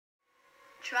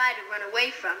tried to run away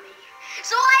from me.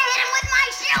 So I hit him with my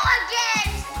shoe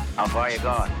again! How far are you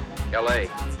going? L.A.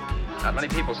 Not many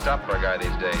people stop for a guy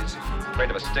these days. Afraid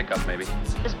of a stick-up, maybe.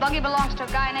 This buggy belongs to a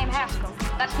guy named Haskell.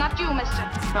 That's not you, mister.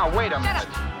 Now, wait a Shut minute.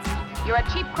 up. You're a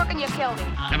cheap crook and you killed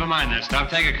him. Never mind that stuff.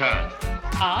 Take a car.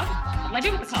 Car? What'll I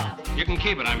do with the car? You can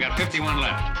keep it. I've got 51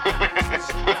 left.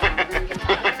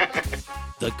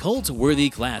 The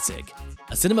CultWorthy Classic,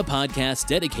 a cinema podcast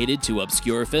dedicated to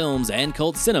obscure films and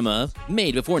cult cinema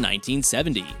made before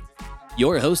 1970.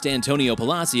 Your host Antonio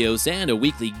Palacios and a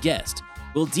weekly guest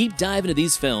will deep dive into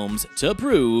these films to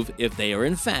prove if they are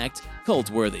in fact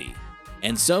cult-worthy.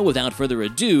 And so, without further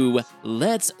ado,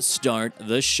 let's start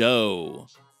the show.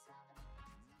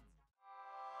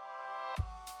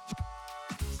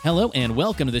 Hello and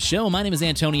welcome to the show. My name is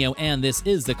Antonio and this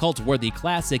is the CultWorthy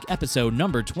Classic, episode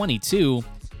number 22.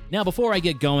 Now, before I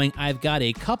get going, I've got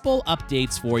a couple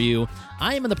updates for you.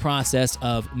 I am in the process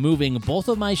of moving both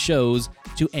of my shows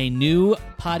to a new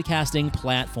podcasting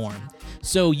platform.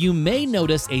 So you may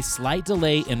notice a slight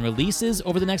delay in releases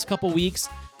over the next couple weeks.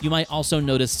 You might also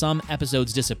notice some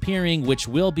episodes disappearing, which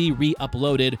will be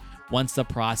re-uploaded once the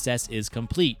process is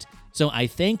complete. So I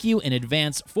thank you in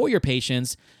advance for your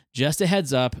patience. Just a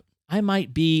heads up, I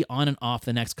might be on and off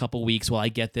the next couple weeks while I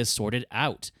get this sorted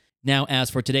out. Now, as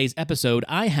for today's episode,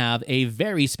 I have a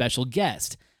very special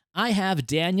guest. I have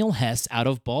Daniel Hess out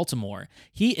of Baltimore.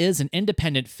 He is an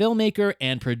independent filmmaker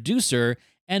and producer,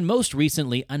 and most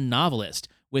recently a novelist,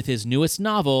 with his newest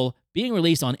novel being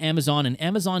released on Amazon and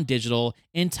Amazon Digital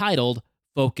entitled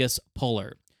Focus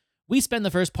Puller. We spend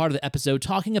the first part of the episode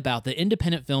talking about the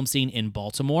independent film scene in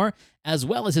Baltimore, as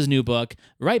well as his new book,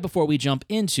 right before we jump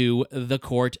into The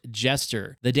COURT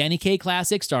Jester, the Danny Kaye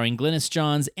classic starring Glynis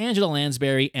Johns, Angela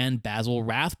Lansbury, and Basil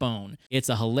Rathbone. It's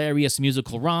a hilarious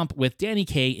musical romp with Danny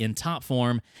Kaye in top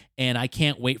form, and I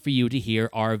can't wait for you to hear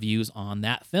our views on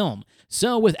that film.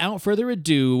 So without further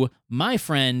ado, my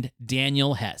friend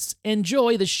Daniel Hess.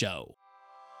 Enjoy the show.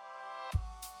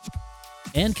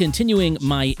 And continuing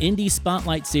my Indie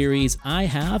Spotlight series, I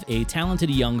have a talented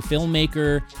young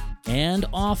filmmaker and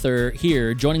author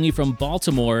here joining me from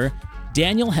Baltimore,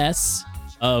 Daniel Hess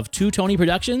of Two Tony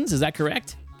Productions. Is that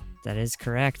correct? That is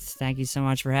correct. Thank you so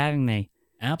much for having me.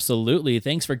 Absolutely.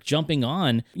 Thanks for jumping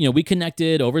on. You know, we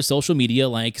connected over social media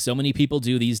like so many people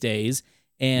do these days.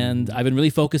 And I've been really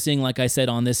focusing, like I said,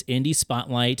 on this Indie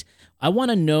Spotlight. I want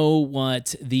to know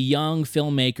what the young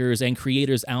filmmakers and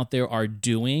creators out there are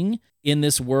doing in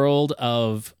this world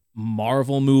of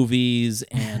Marvel movies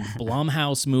and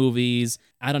Blumhouse movies.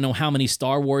 I don't know how many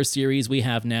Star Wars series we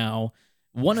have now.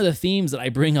 One of the themes that I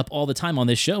bring up all the time on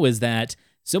this show is that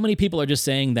so many people are just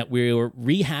saying that we're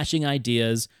rehashing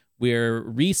ideas, we're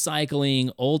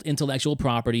recycling old intellectual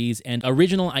properties, and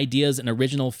original ideas and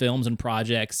original films and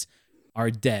projects are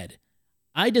dead.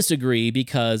 I disagree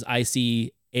because I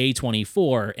see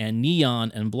A24 and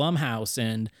Neon and Blumhouse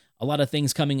and a lot of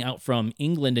things coming out from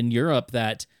England and Europe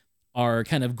that are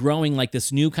kind of growing like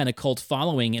this new kind of cult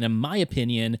following. And in my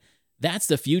opinion, that's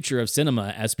the future of cinema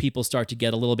as people start to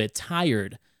get a little bit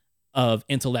tired of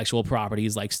intellectual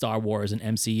properties like Star Wars and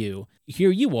MCU. Here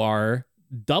you are,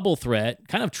 double threat,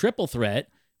 kind of triple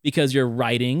threat, because you're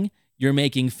writing, you're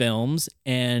making films,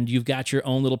 and you've got your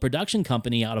own little production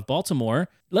company out of Baltimore.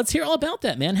 Let's hear all about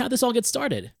that, man. How'd this all get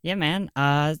started? Yeah, man.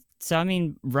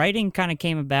 Writing kind of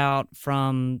came about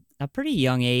from a pretty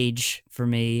young age for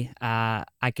me. I'll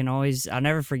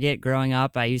never forget growing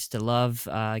up, I used to love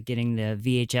getting the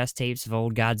VHS tapes of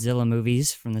old Godzilla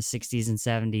movies from the 60s and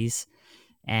 70s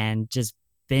and just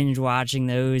binge watching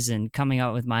those and coming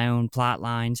up with my own plot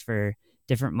lines for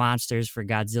different monsters for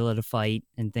Godzilla to fight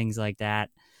and things like that.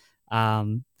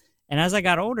 And as I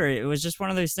got older, it was just one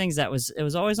of those things that it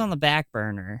was always on the back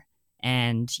burner.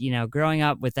 And, you know, growing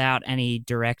up without any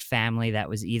direct family that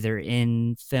was either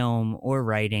in film or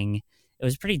writing, it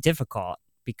was pretty difficult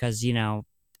because, you know,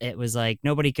 it was like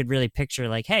nobody could really picture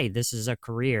like, hey, this is a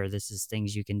career. This is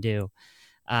things you can do.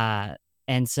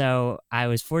 And so I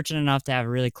was fortunate enough to have a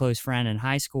really close friend in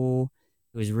high school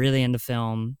who was really into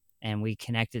film, and we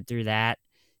connected through that.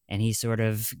 And he sort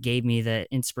of gave me the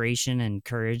inspiration and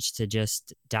courage to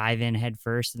just dive in head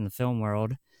first in the film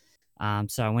world.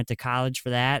 So I went to college for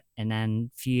that, and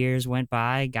then a few years went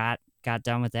by, got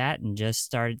done with that, and just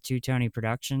started Two Tony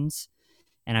Productions.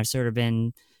 And I've sort of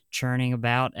been churning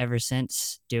about ever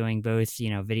since, doing both, you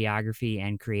know, videography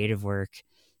and creative work.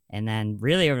 And then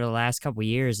really over the last couple of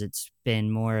years, it's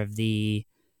been more of the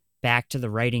back to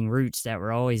the writing roots that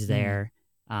were always there.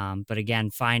 But again,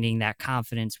 finding that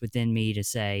confidence within me to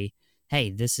say,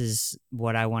 hey, this is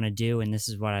what I want to do and this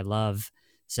is what I love.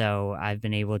 So I've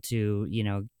been able to, you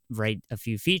know, write a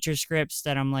few feature scripts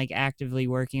that I'm like actively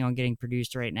working on getting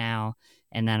produced right now.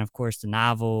 And then, of course, the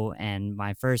novel and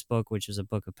my first book, which was a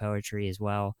book of poetry as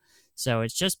well. So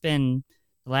it's just been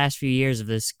the last few years of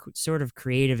this sort of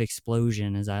creative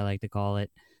explosion, as I like to call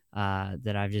it,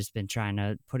 that I've just been trying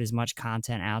to put as much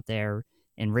content out there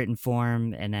in written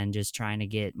form, and then just trying to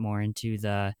get more into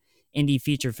the indie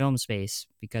feature film space,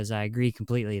 because I agree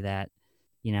completely that,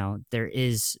 you know, there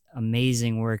is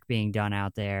amazing work being done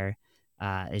out there.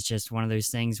 It's just one of those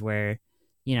things where,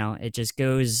 you know, it just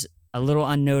goes a little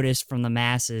unnoticed from the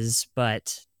masses,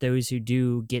 but those who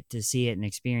do get to see it and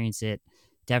experience it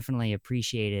definitely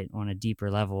appreciate it on a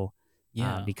deeper level.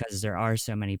 Yeah. Because there are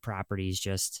so many properties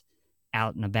just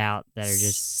out and about that are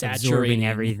just absorbing Saturating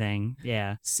everything.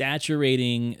 Yeah.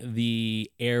 Saturating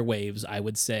the airwaves, I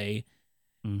would say.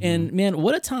 Mhm. And man,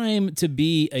 what a time to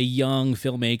be a young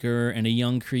filmmaker and a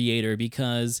young creator,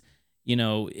 because, you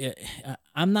know,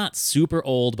 I'm not super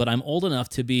old, but I'm old enough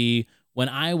to be, when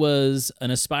I was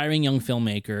an aspiring young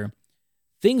filmmaker,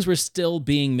 things were still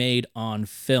being made on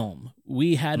film.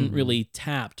 We hadn't really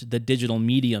tapped the digital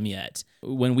medium yet.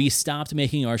 When we stopped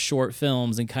making our short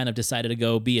films and kind of decided to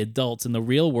go be adults in the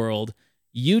real world,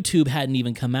 YouTube hadn't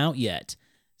even come out yet.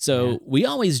 So we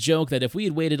always joke that if we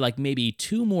had waited like maybe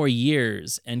 2 more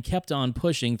years and kept on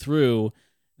pushing through,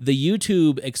 the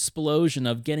YouTube explosion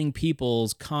of getting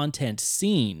people's content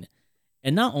seen,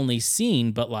 and not only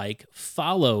seen, but like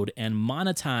followed and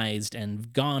monetized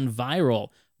and gone viral.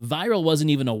 Viral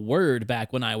wasn't even a word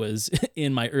back when I was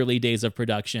in my early days of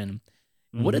production.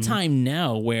 What a time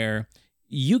now where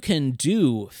you can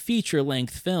do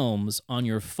feature-length films on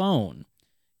your phone.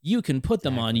 You can put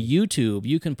them on YouTube.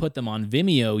 You can put them on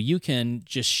Vimeo. You can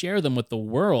just share them with the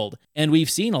world. And we've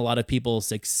seen a lot of people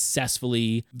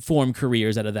successfully form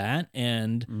careers out of that.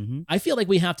 And I feel like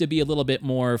we have to be a little bit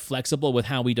more flexible with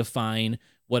how we define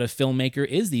what a filmmaker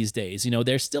is these days. You know,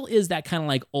 there still is that kind of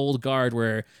like old guard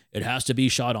where it has to be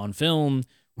shot on film.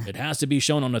 It has to be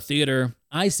shown on a theater.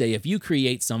 I say if you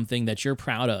create something that you're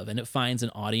proud of and it finds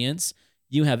an audience,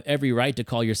 you have every right to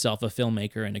call yourself a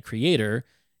filmmaker and a creator.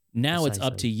 Now it's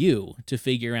up to you to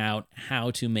figure out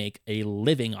how to make a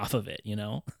living off of it, you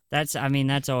know? That's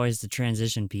always the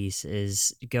transition piece,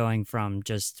 is going from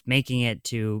just making it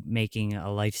to making a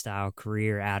lifestyle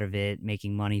career out of it,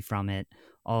 making money from it,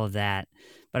 all of that.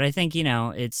 But I think, you know,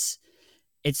 it's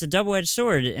a double-edged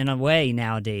sword in a way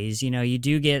nowadays. You know, you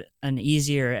do get an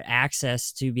easier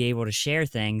access to be able to share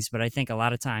things, but I think a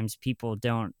lot of times people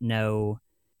don't know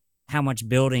how much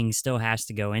building still has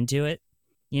to go into it.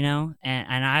 You know,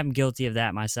 and I'm guilty of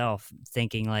that myself,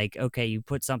 thinking like, okay, you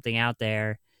put something out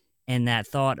there and that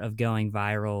thought of going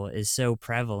viral is so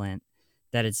prevalent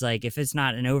that it's like, if it's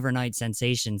not an overnight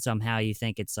sensation, somehow you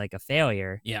think it's like a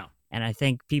failure. Yeah. And I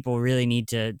think people really need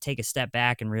to take a step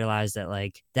back and realize that,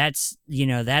 like, that's, you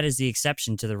know, that is the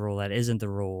exception to the rule. That isn't the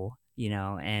rule, you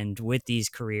know, and with these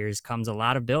careers comes a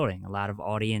lot of building, a lot of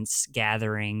audience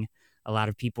gathering, a lot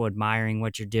of people admiring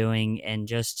what you're doing, and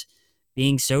just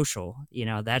being social. You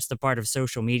know, that's the part of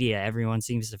social media everyone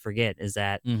seems to forget, is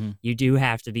that you do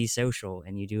have to be social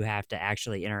and you do have to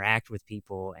actually interact with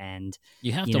people, and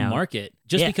you have to market.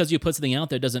 Just because you put something out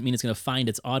there doesn't mean it's going to find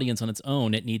its audience on its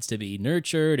own. It needs to be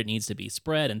nurtured. It needs to be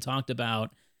spread and talked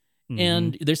about.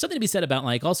 And there's something to be said about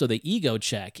like also the ego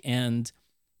check. And,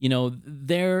 you know,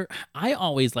 I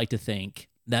always like to think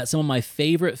that some of my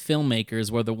favorite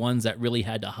filmmakers were the ones that really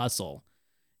had to hustle.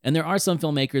 And there are some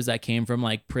filmmakers that came from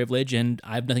like privilege, and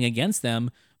I have nothing against them,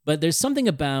 but there's something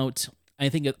about, I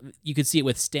think you could see it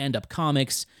with stand-up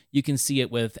comics. You can see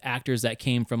it with actors that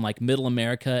came from like middle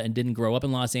America and didn't grow up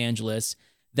in Los Angeles.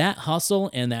 That hustle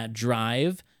and that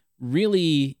drive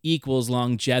really equals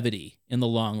longevity in the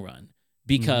long run,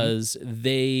 because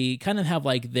they kind of have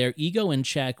like their ego in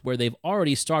check where they've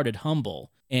already started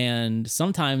humble. And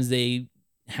sometimes they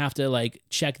have to like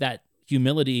check that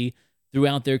humility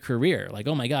throughout their career. Like,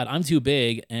 oh my God, I'm too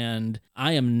big and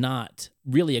I am not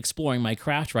really exploring my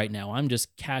craft right now. I'm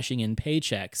just cashing in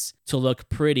paychecks to look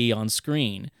pretty on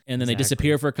screen. And then they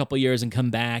disappear for a couple years and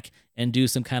come back and do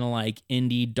some kind of like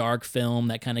indie dark film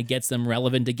that kind of gets them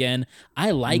relevant again.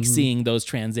 I like seeing those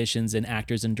transitions in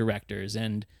actors and directors.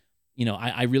 And, you know,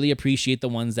 I really appreciate the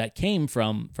ones that came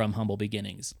from humble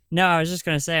beginnings. No, I was just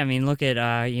going to say, I mean, look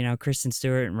at, you know, Kristen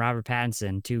Stewart and Robert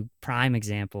Pattinson, 2 prime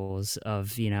examples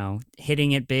of, you know,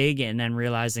 hitting it big and then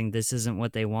realizing this isn't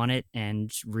what they wanted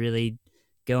and really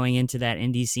going into that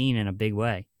indie scene in a big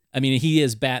way. I mean, he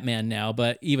is Batman now,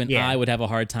 but even Yeah. I would have a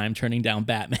hard time turning down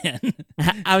Batman.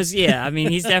 I mean,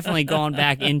 he's definitely gone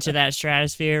back into that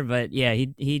stratosphere, but yeah,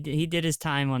 he did his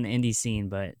time on the indie scene,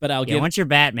 but I'll yeah, give, once you're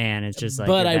Batman, it's just like.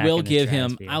 but you're I back will in the give him,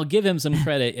 stratosphere. I'll give him some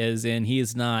credit, as in he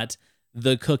is not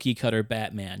the cookie cutter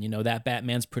Batman. That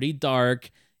Batman's pretty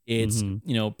dark. It's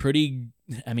pretty.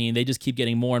 I mean, they just keep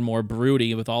getting more and more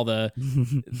broody with all the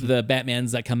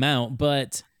Batmans that come out,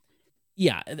 but.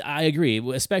 Yeah, I agree.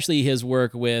 Especially his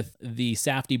work with the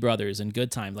Safdie brothers and Good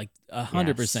Time, like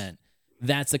 100%. Yes.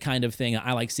 That's the kind of thing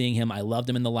I like seeing him. I loved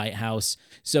him in The Lighthouse.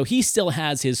 So he still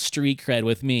has his street cred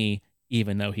with me,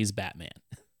 even though he's Batman.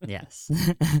 Yes.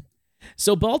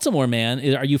 So Baltimore, man,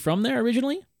 are you from there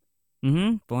originally?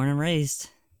 Born and raised.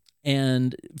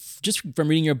 And just from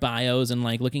reading your bios and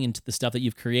like looking into the stuff that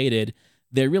you've created,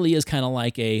 there really is kind of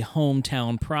like a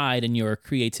hometown pride in your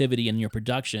creativity and your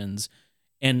productions.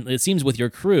 And it seems with your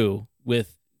crew,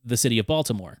 with the city of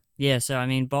Baltimore. Yeah, so I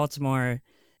mean, Baltimore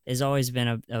has always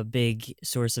been a big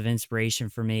source of inspiration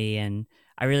for me, and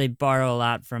I really borrow a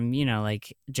lot from,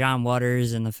 like John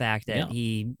Waters and the fact that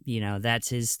he, that's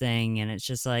his thing, and it's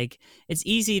just like, it's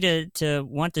easy to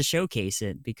want to showcase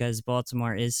it because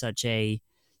Baltimore is such a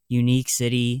unique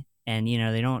city, and,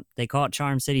 they call it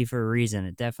Charm City for a reason.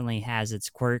 It definitely has its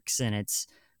quirks and its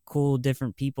cool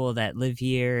different people that live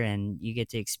here, and you get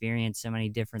to experience so many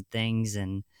different things,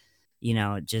 and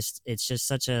it's just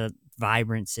such a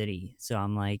vibrant city. So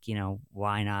I'm like,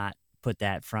 why not put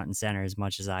that front and center as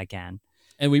much as I can?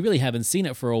 And we really haven't seen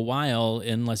it for a while,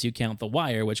 unless you count The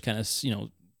Wire, which kind of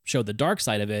showed the dark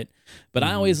side of it. But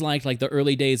I always liked like the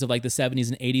early days of like the 70s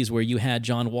and 80s where you had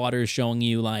John Waters showing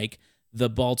you like the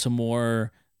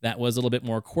Baltimore that was a little bit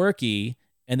more quirky,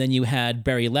 and then you had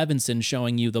Barry Levinson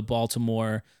showing you the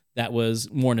Baltimore that was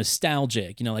more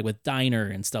nostalgic, like with Diner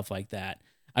and stuff like that.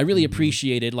 I really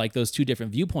appreciated like those two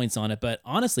different viewpoints on it, but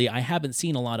honestly, I haven't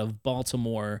seen a lot of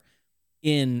Baltimore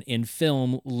in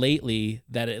film lately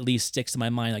that at least sticks to my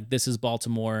mind. Like, this is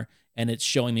Baltimore, and it's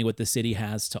showing me what the city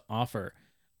has to offer.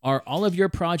 Are all of your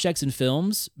projects and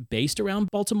films based around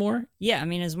Baltimore? Yeah, I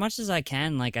mean, as much as I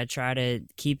can, like I try to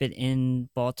keep it in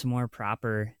Baltimore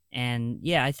proper. And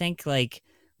yeah, I think like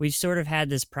we've sort of had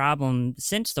this problem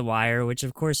since The Wire, which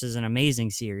of course is an amazing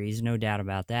series, no doubt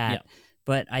about that. Yeah.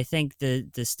 But I think the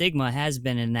stigma has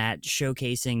been in that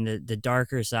showcasing the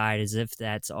darker side as if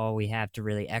that's all we have to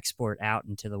really export out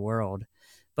into the world.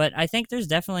 But I think there's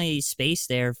definitely space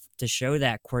there to show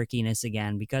that quirkiness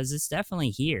again, because it's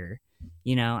definitely here.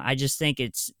 I just think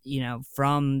it's,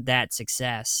 from that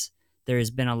success, there has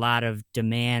been a lot of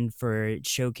demand for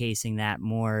showcasing that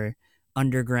more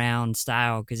underground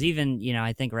style. Because even,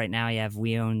 I think right now you have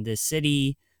We Own This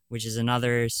City, which is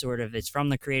another sort of, it's from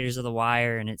the creators of The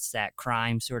Wire, and it's that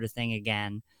crime sort of thing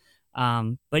again.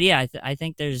 But yeah, I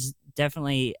think there's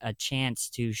definitely a chance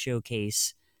to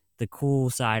showcase the cool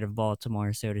side of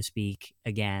Baltimore, so to speak,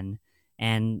 again.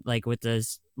 And like with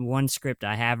this one script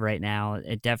I have right now,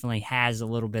 it definitely has a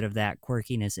little bit of that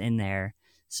quirkiness in there.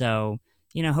 So,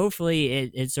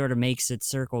 hopefully it sort of makes it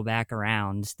circle back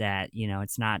around that,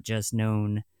 it's not just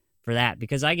known for that,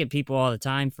 because I get people all the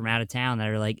time from out of town that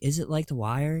are like, is it like The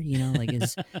Wire? Like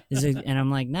is it? And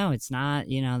I'm like, no, it's not,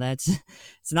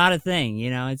 it's not a thing,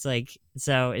 it's like,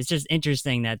 so it's just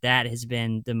interesting that has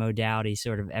been the modality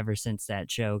sort of ever since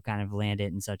that show kind of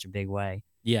landed in such a big way.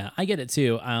 Yeah, I get it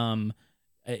too.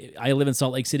 I live in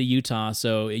Salt Lake City, Utah,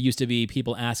 so it used to be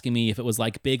people asking me if it was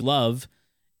like Big Love,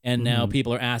 and now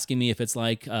people are asking me if it's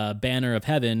like Banner of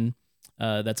Heaven,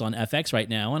 that's on FX right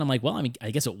now. And I'm like, well, I mean, I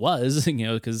guess it was,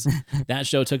 because that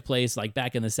show took place like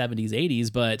back in the 70s,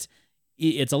 80s, but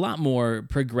it's a lot more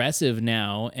progressive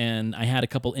now. And I had a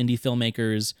couple indie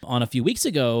filmmakers on a few weeks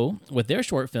ago with their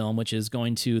short film, which is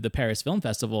going to the Paris Film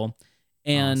Festival.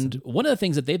 And awesome. One of the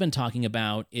things that they've been talking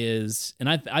about is, and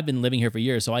I've been living here for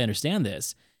years, so I understand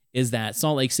this, is that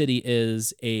Salt Lake City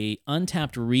is a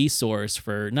untapped resource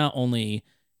for not only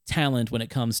talent when it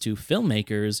comes to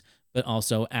filmmakers, but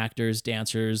also actors,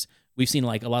 dancers. We've seen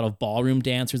like a lot of ballroom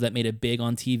dancers that made it big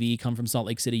on TV come from Salt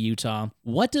Lake City, Utah.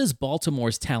 What does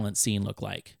Baltimore's talent scene look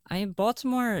like?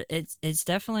 Baltimore, it's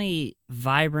definitely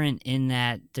vibrant in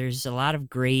that there's a lot of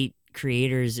great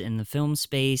creators in the film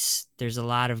space. There's a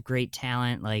lot of great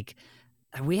talent. Like,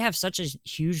 we have such a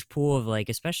huge pool of like,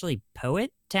 especially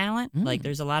poet talent. Like,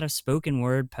 there's a lot of spoken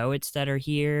word poets that are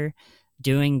here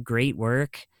doing great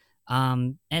work.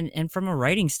 And from a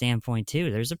writing standpoint too,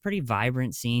 there's a pretty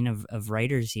vibrant scene of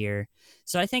writers here.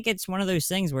 So I think it's one of those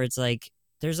things where it's like,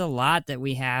 there's a lot that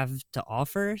we have to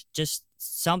offer. Just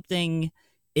something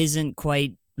isn't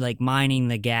quite like mining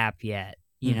the gap yet.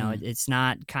 It's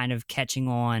not kind of catching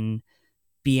on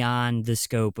beyond the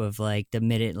scope of like the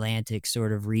mid-Atlantic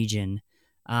sort of region.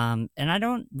 And I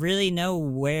don't really know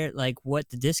where, like, what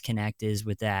the disconnect is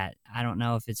with that. I don't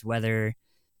know if it's whether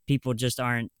people just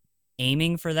aren't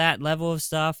aiming for that level of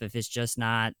stuff, if it's just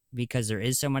not because there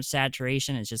is so much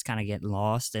saturation, it's just kind of getting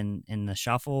lost in the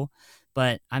shuffle.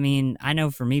 But I mean, I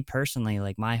know for me personally,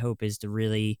 like, my hope is to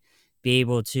really be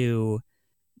able to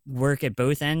work at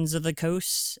both ends of the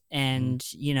coast. And,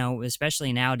 you know,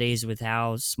 especially nowadays with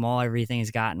how small everything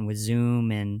has gotten with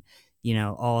Zoom and, you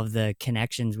know, all of the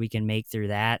connections we can make through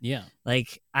that. Yeah.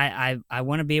 Like, I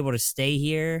want to be able to stay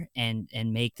here and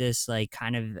make this like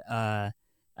kind of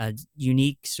a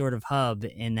unique sort of hub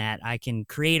in that I can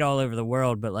create all over the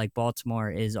world, but like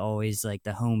Baltimore is always like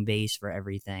the home base for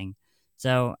everything.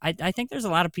 So I think there's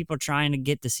a lot of people trying to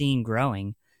get the scene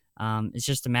growing. It's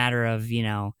just a matter of, you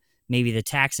know, maybe the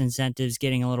tax incentives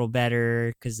getting a little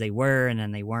better because they were and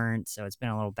then they weren't. So it's been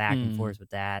a little back and forth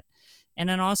with that. And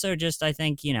then also just, I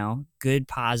think, you know, good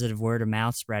positive word of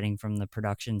mouth spreading from the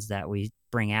productions that we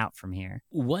bring out from here.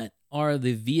 What are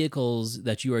the vehicles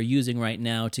that you are using right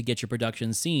now to get your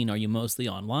production seen? Are you mostly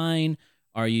online?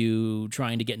 Are you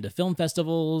trying to get into film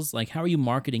festivals? Like, how are you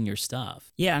marketing your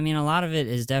stuff? Yeah, I mean, a lot of it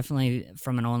is definitely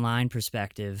from an online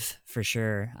perspective, for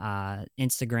sure.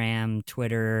 Instagram,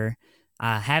 Twitter.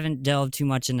 Haven't delved too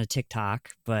much into TikTok,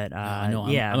 but No,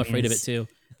 yeah, I'm I mean, afraid of it too.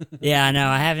 Yeah, I know.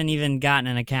 I haven't even gotten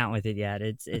an account with it yet.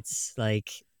 It's like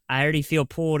I already feel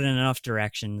pulled in enough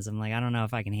directions. I'm like, I don't know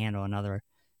if I can handle another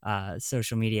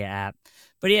social media app.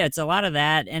 But yeah, it's a lot of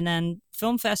that. And then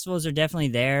film festivals are definitely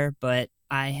there, but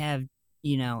I have,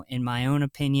 you know, in my own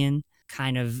opinion,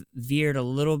 kind of veered a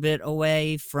little bit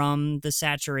away from the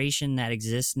saturation that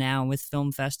exists now with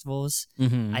film festivals.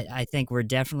 I think we're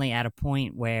definitely at a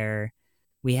point where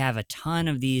we have a ton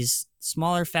of these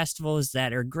smaller festivals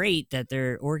that are great, that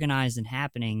they're organized and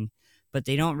happening, but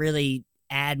they don't really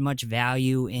add much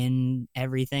value in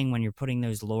everything when you're putting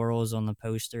those laurels on the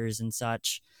posters and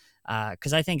such.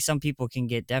 Because I think some people can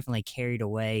get definitely carried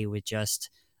away with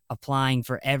just applying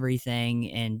for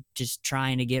everything and just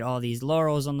trying to get all these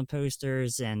laurels on the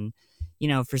posters. And, you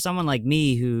know, for someone like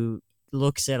me who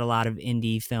looks at a lot of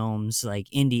indie films, like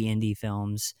indie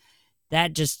films,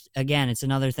 that just, again, it's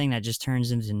another thing that just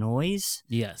turns into noise.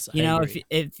 Yes, You I know, agree.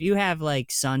 if you have like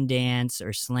Sundance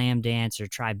or Slam Dance or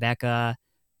Tribeca,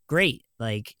 great.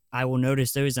 Like, I will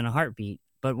notice those in a heartbeat.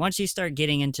 But once you start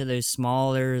getting into those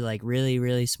smaller, like really,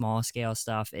 really small scale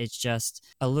stuff, it's just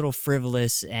a little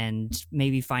frivolous and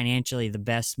maybe financially the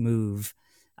best move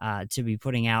to be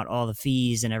putting out all the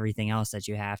fees and everything else that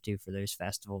you have to for those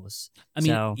festivals. I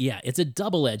mean, So, yeah, it's a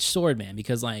double-edged sword, man,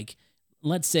 because like,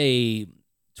 let's say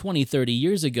 20, 30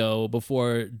 years ago,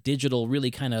 before digital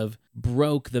really kind of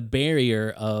broke the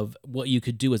barrier of what you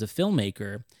could do as a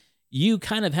filmmaker, you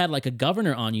kind of had like a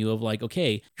governor on you of like,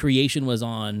 okay, creation was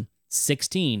on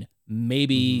 16,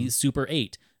 maybe Super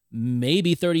 8,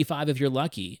 maybe 35 if you're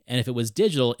lucky. And if it was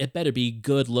digital, it better be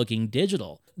good looking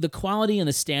digital. The quality and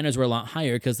the standards were a lot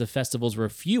higher because the festivals were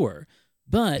fewer.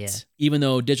 But even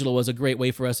though digital was a great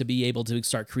way for us to be able to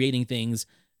start creating things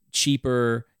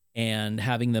cheaper and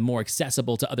having them more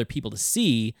accessible to other people to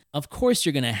see, of course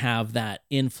you're going to have that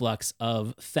influx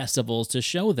of festivals to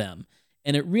show them.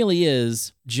 And it really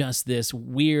is just this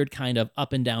weird kind of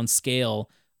up and down scale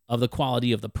of the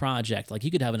quality of the project. Like,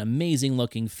 you could have an amazing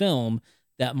looking film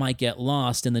that might get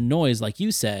lost in the noise, like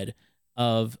you said,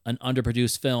 of an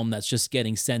underproduced film that's just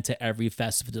getting sent to every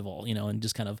festival, you know, and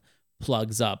just kind of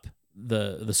plugs up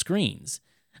the screens.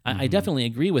 I definitely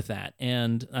agree with that.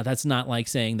 And that's not like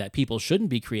saying that people shouldn't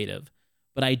be creative,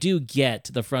 but I do get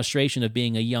the frustration of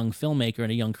being a young filmmaker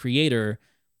and a young creator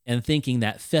and thinking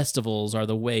that festivals are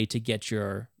the way to get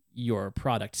your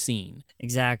product seen.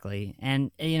 exactly.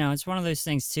 And, you know, it's one of those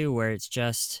things too where it's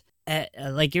just,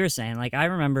 like you were saying, like I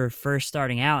remember first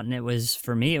starting out and it was,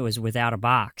 for me, it was Without a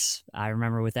Box. I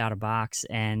remember Without a Box.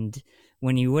 And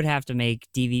when you would have to make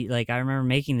DVD, like I remember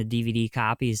making the DVD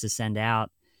copies to send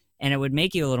out, and it would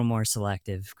make you a little more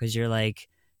selective because you're like,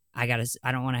 I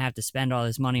don't want to have to spend all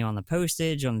this money on the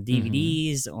postage, on the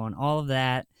DVDs, on all of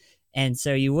that. And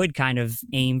so you would kind of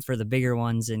aim for the bigger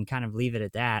ones and kind of leave it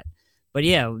at that. But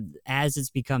yeah, as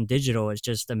it's become digital, it's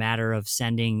just a matter of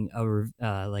sending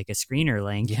like a screener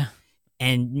link. Yeah.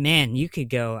 And man, you could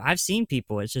go, I've seen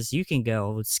people, it's just, you can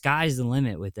go, sky's the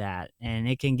limit with that. And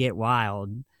it can get wild.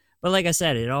 But like I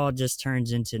said, it all just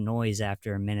turns into noise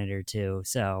after a minute or two.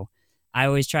 So I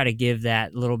always try to give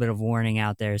that little bit of warning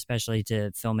out there, especially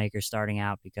to filmmakers starting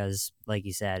out, because like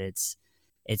you said,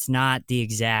 it's not the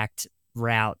exact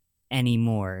route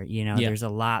anymore. You know, Yeah. there's a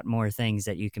lot more things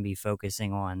that you can be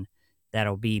focusing on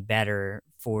that'll be better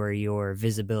for your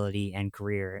visibility and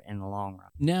career in the long run.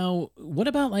 Now, what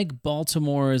about like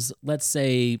Baltimore's, let's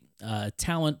say,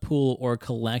 talent pool or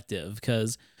collective?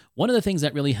 Because one of the things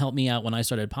that really helped me out when I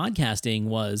started podcasting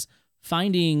was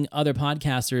finding other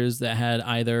podcasters that had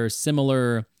either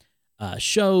similar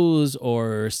shows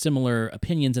or similar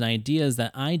opinions and ideas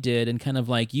that I did, and kind of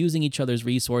like using each other's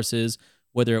resources,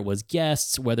 whether it was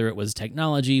guests, whether it was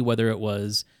technology, whether it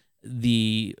was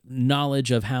the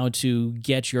knowledge of how to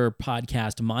get your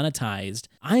podcast monetized.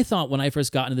 I thought when I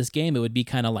first got into this game, it would be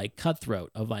kind of like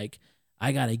cutthroat of like,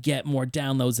 I got to get more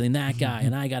downloads than that guy,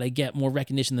 and I got to get more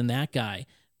recognition than that guy.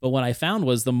 But what I found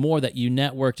was the more that you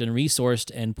networked and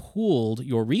resourced and pooled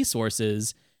your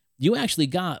resources, you actually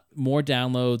got more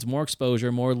downloads, more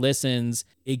exposure, more listens.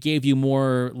 It gave you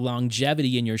more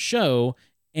longevity in your show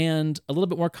and a little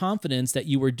bit more confidence that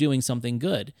you were doing something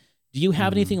good. Do you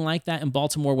have anything like that in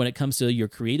Baltimore when it comes to your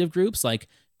creative groups? Like,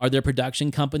 are there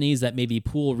production companies that maybe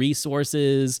pool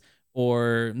resources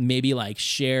or maybe like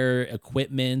share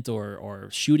equipment or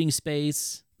shooting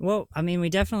space? Well, I mean,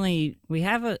 we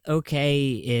have a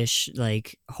okay-ish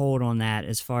like hold on that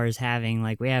as far as having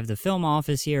like, we have the film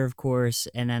office here, of course,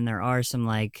 and then there are some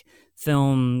like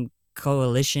film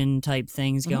coalition type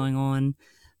things going on.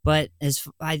 But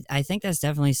I think that's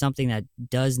definitely something that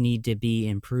does need to be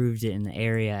improved in the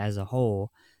area as a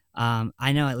whole.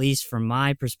 I know, at least from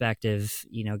my perspective,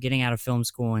 getting out of film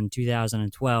school in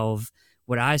 2012,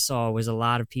 what I saw was a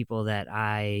lot of people that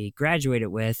I graduated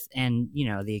with, and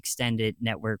the extended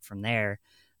network from there.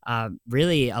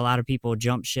 Really, a lot of people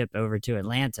jumped ship over to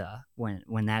Atlanta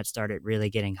when that started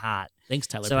really getting hot. Thanks,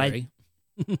 Tyler So Perry.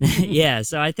 Yeah,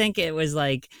 so I think it was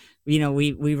like,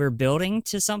 we were building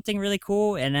to something really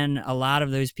cool, and then a lot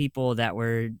of those people that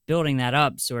were building that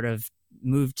up sort of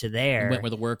moved to there. Went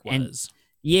where the work was.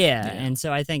 And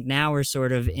so I think now we're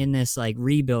sort of in this like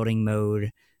rebuilding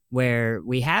mode where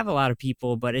we have a lot of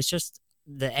people, but it's just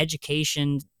the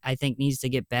education, I think, needs to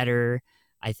get better.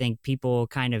 I think people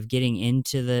kind of getting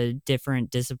into the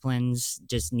different disciplines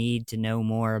just need to know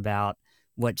more about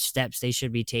what steps they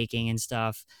should be taking and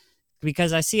stuff.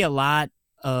 Because I see a lot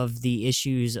of the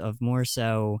issues of more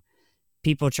so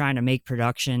people trying to make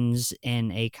productions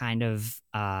in a kind of,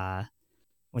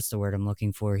 what's the word I'm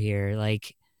looking for here?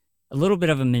 Like a little bit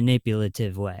of a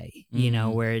manipulative way,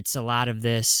 where it's a lot of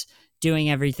this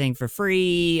doing everything for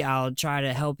free. I'll try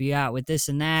to help you out with this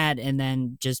and that. And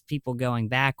then just people going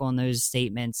back on those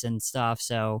statements and stuff.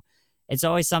 So it's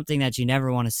always something that you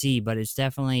never want to see, but it's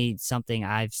definitely something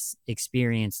I've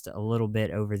experienced a little bit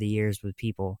over the years with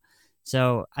people.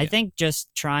 So I think just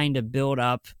trying to build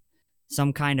up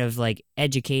some kind of like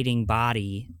educating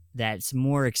body that's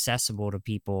more accessible to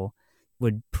people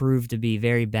would prove to be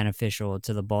very beneficial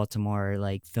to the Baltimore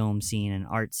like film scene and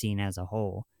art scene as a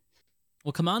whole.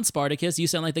 Well, come on, Spartacus. You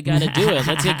sound like the guy to do it.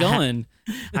 Let's get going.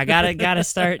 I gotta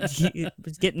start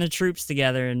getting the troops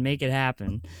together and make it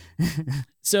happen.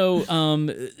 So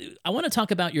I want to talk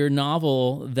about your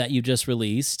novel that you just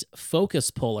released,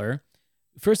 Focus Puller.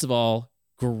 First of all,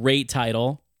 great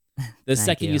title. The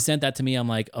second you sent that to me, I'm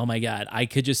like, oh my God, I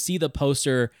could just see the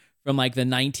poster from like the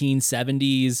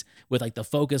 1970s with like the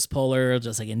focus puller,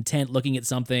 just like intent looking at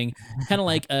something. Kind of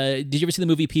like, did you ever see the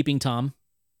movie Peeping Tom?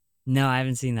 No, I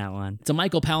haven't seen that one. It's a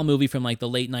Michael Powell movie from like the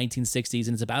late 1960s,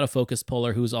 and it's about a focus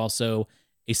puller who's also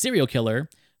a serial killer,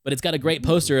 but it's got a great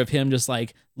poster of him just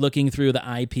like looking through the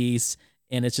eyepiece,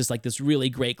 and it's just like this really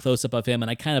great close-up of him, and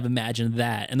I kind of imagined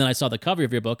that. And then I saw the cover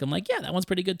of your book. I'm like, yeah, that one's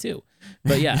pretty good too.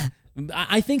 But yeah,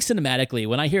 I think cinematically,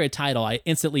 when I hear a title, I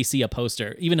instantly see a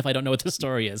poster, even if I don't know what the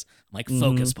story is. I'm like,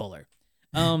 Focus Puller.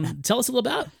 Tell us a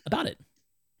little about it.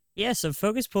 Yeah, so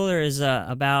Focus Puller is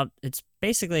it's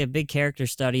basically a big character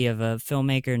study of a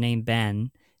filmmaker named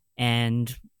Ben,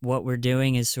 and what we're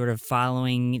doing is sort of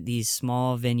following these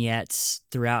small vignettes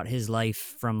throughout his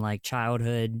life from like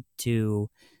childhood to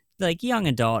like young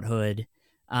adulthood.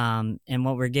 And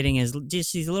what we're getting is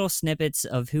just these little snippets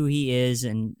of who he is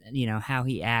and, how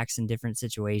he acts in different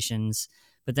situations.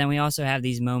 But then we also have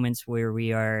these moments where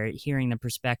we are hearing the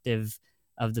perspective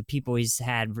of the people he's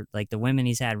had, like the women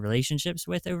he's had relationships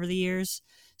with over the years.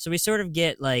 So we sort of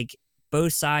get like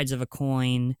both sides of a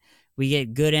coin. We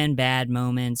get good and bad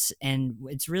moments, and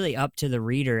it's really up to the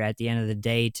reader at the end of the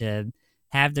day to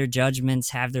have their judgments,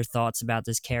 have their thoughts about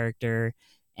this character,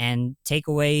 and take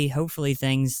away hopefully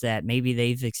things that maybe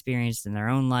they've experienced in their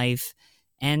own life.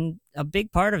 And a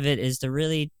big part of it is to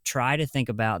really try to think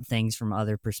about things from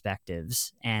other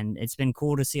perspectives. And it's been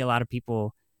cool to see a lot of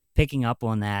people picking up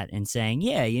on that and saying,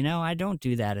 yeah, I don't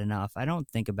do that enough. I don't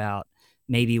think about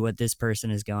maybe what this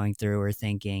person is going through or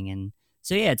thinking. And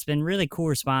so, yeah, it's been really cool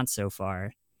response so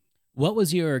far. What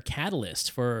was your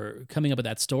catalyst for coming up with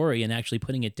that story and actually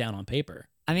putting it down on paper?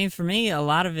 I mean, for me, a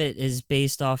lot of it is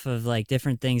based off of like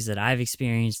different things that I've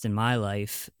experienced in my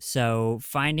life. So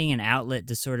finding an outlet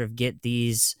to sort of get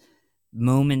these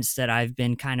moments that I've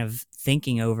been kind of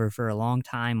thinking over for a long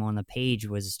time on the page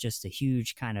was just a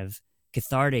huge kind of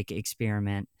cathartic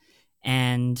experiment.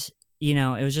 And, you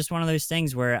know, it was just one of those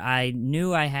things where I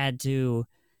knew I had to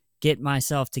get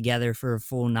myself together for a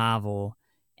full novel,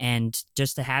 and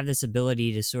just to have this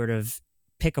ability to sort of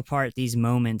pick apart these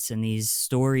moments and these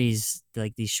stories,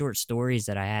 like these short stories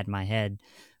that I had in my head,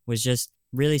 was just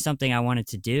really something I wanted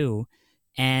to do.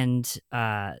 And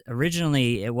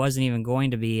originally, it wasn't even going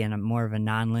to be in a more of a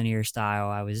non-linear style.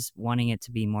 I was wanting it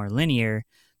to be more linear.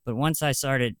 But once I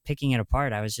started picking it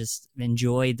apart, I was just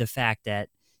enjoyed the fact that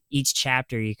each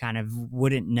chapter you kind of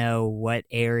wouldn't know what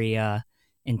area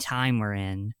in time we're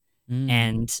in.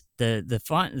 And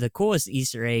the coolest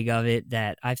Easter egg of it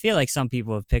that I feel like some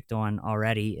people have picked on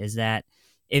already is that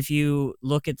if you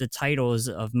look at the titles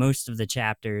of most of the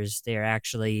chapters, they're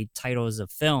actually titles of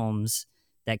films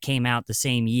that came out the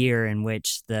same year in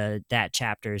which that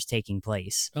chapter is taking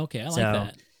place. Okay, I like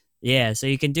that. Yeah, so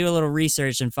you can do a little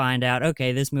research and find out,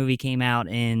 okay, this movie came out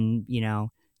in,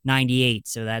 98,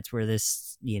 so that's where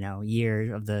this,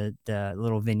 year of the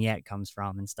little vignette comes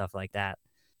from and stuff like that.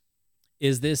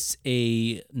 Is this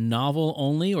a novel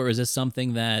only, or is this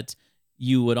something that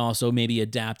you would also maybe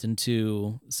adapt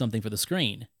into something for the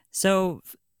screen? So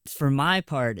for my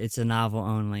part, it's a novel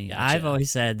only. Gotcha. I've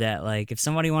always said that, like, if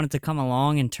somebody wanted to come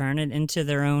along and turn it into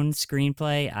their own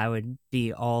screenplay, I would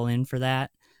be all in for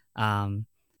that.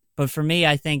 But for me,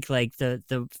 I think like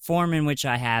the form in which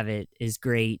I have it is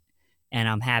great, and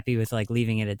I'm happy with like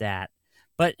leaving it at that.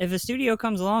 But if a studio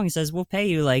comes along and says, we'll pay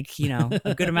you like,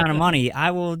 a good amount of money,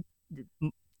 I will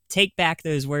take back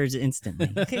those words instantly.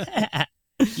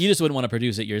 You just wouldn't want to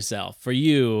produce it yourself. For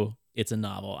you, it's a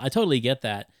novel. I totally get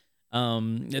that. There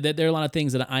are a lot of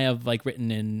things that I have like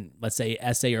written in, let's say,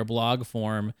 essay or blog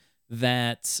form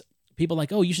that people are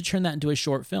like, oh, you should turn that into a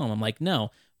short film. I'm like,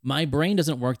 no, my brain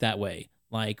doesn't work that way.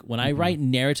 Like when I write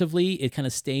narratively, it kind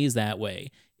of stays that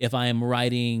way. If I am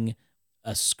writing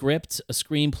a script, a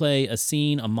screenplay, a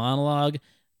scene, a monologue,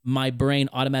 my brain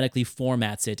automatically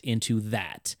formats it into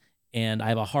that. And I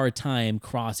have a hard time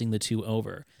crossing the two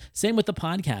over. Same with the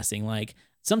podcasting. Like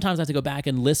sometimes I have to go back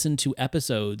and listen to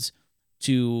episodes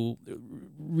to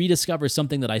rediscover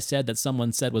something that I said that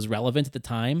someone said was relevant at the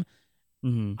time.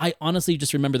 I honestly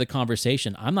just remember the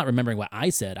conversation. I'm not remembering what I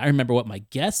said. I remember what my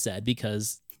guest said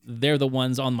because they're the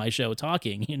ones on my show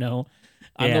talking,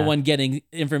 I'm the one getting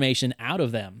information out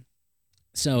of them.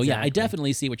 So Exactly. Yeah, I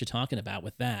definitely see what you're talking about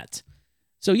with that.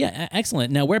 So yeah,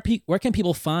 excellent. Now, where can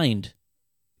people find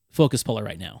Focus Puller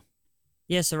right now?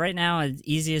 Yeah, so right now, the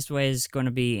easiest way is going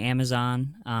to be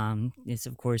Amazon. It's,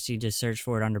 of course, you just search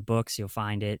for it under books, you'll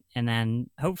find it. And then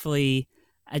hopefully,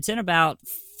 it's in about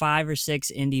 5 or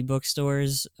 6 indie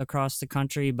bookstores across the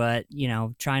country, but,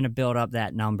 trying to build up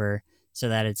that number so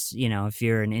that it's, if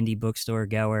you're an indie bookstore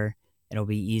goer, it'll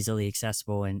be easily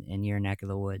accessible in your neck of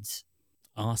the woods.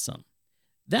 Awesome.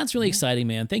 That's really exciting,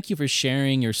 man. Thank you for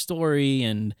sharing your story,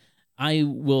 and I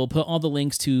will put all the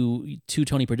links to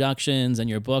Tony Productions and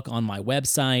your book on my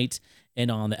website and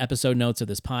on the episode notes of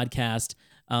this podcast.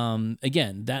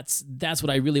 Again, that's what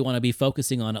I really want to be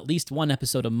focusing on, at least one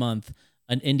episode a month,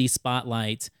 an indie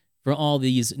spotlight for all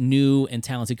these new and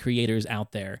talented creators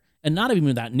out there. And not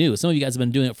even that new. Some of you guys have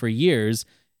been doing it for years.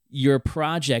 Your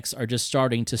projects are just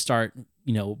starting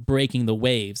to breaking the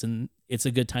waves, and it's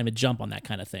a good time to jump on that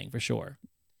kind of thing for sure.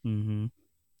 Mm-hmm.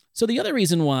 So the other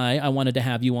reason why I wanted to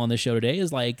have you on the show today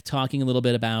is like talking a little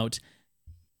bit about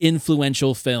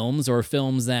influential films or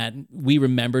films that we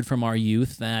remembered from our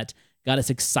youth that got us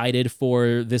excited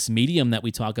for this medium that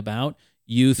we talk about,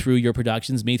 you through your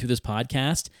productions, me through this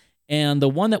podcast. And the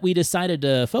one that we decided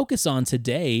to focus on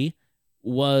today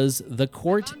was The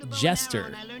Court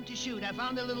Jester. I learned to shoot. I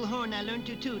found a little horn. I learned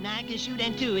to toot. Now I can shoot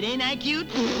and toot. Ain't I cute?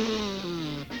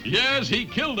 Yes, he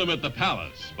killed him at the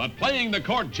palace, but playing the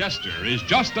court jester is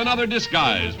just another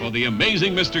disguise for the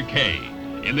amazing Mr. Kaye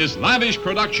in this lavish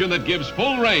production that gives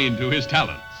full rein to his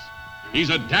talents. He's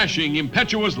a dashing,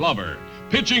 impetuous lover,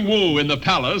 pitching woo in the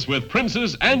palace with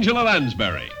Princess Angela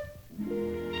Lansbury.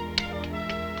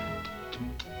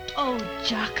 Oh,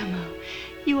 Giacomo,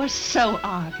 you are so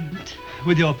ardent.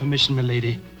 With your permission,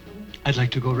 milady, I'd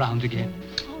like to go round again.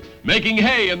 Making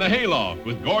hay in the hayloft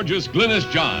with gorgeous Glynis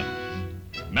John.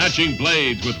 Matching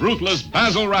blades with ruthless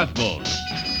Basil Rathbone.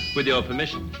 With your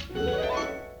permission.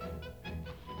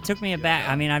 Took me aback.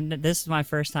 I mean, this is my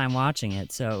first time watching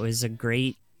it, so it was a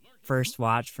great first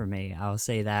watch for me. I'll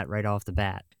say that right off the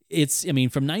bat. I mean,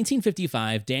 from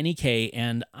 1955, Danny Kaye,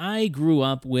 and I grew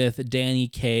up with Danny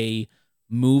Kaye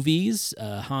movies,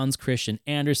 Hans Christian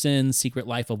Andersen, Secret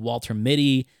Life of Walter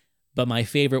Mitty, but my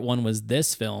favorite one was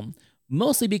this film,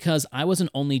 mostly because I was an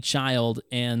only child,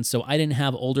 and so I didn't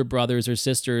have older brothers or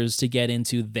sisters to get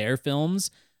into their films.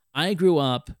 I grew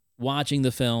up watching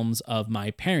the films of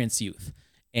my parents' youth,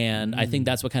 and I think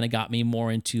that's what kind of got me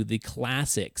more into the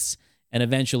classics and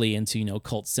eventually into,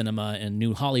 cult cinema and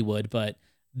new Hollywood, but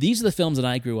these are the films that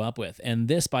I grew up with, and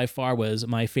this by far was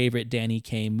my favorite Danny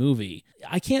Kaye movie.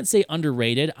 I can't say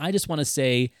underrated. I just want to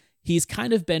say he's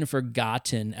kind of been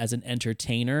forgotten as an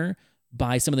entertainer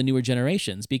by some of the newer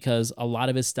generations because a lot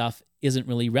of his stuff isn't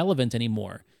really relevant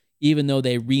anymore, even though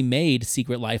they remade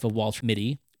Secret Life of Walter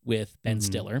Mitty with Ben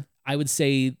Stiller. I would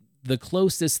say the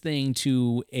closest thing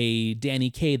to a Danny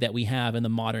Kaye that we have in the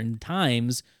modern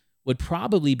times would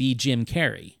probably be Jim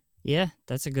Carrey. Yeah,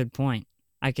 that's a good point.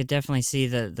 I could definitely see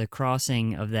the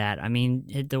crossing of that. I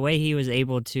mean, the way he was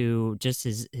able to, just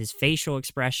his facial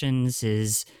expressions,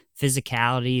 his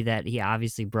physicality that he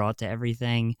obviously brought to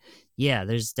everything. Yeah,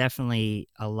 there's definitely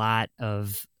a lot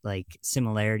of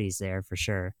similarities there for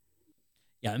sure.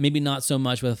 Yeah, maybe not so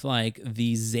much with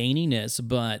the zaniness,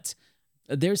 but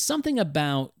there's something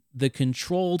about the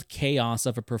controlled chaos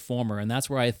of a performer, and that's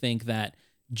where I think that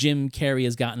Jim Carrey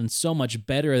has gotten so much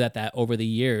better at that over the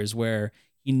years, where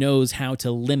he knows how to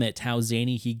limit how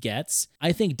zany he gets.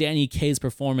 I think Danny Kaye's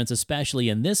performance, especially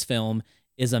in this film,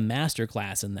 is a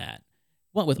masterclass in that.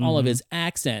 What with all of his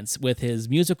accents, with his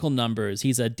musical numbers,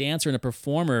 he's a dancer and a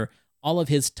performer, all of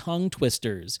his tongue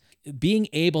twisters. Being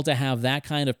able to have that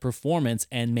kind of performance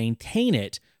and maintain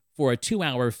it for a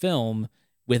 2-hour film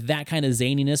with that kind of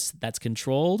zaniness that's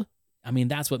controlled, I mean,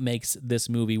 that's what makes this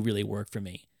movie really work for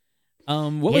me.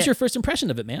 What was your first impression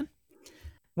of it, man?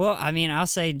 Well, I mean, I'll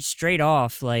say straight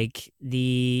off, I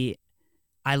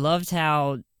loved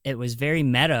how it was very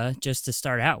meta just to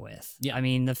start out with. Yeah. I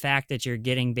mean, the fact that you're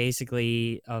getting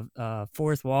basically a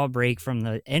fourth wall break from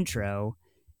the intro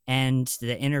and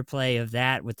the interplay of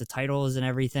that with the titles and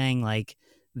everything,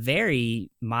 very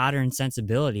modern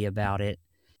sensibility about it.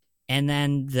 And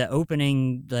then the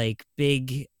opening,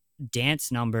 big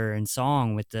dance number and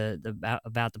song with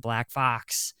about the Black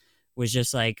Fox was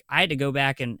just I had to go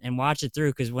back and watch it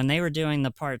through, because when they were doing the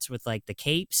parts with the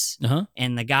capes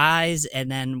and the guys,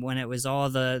 and then when it was all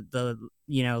the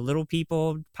little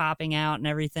people popping out and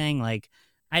everything, I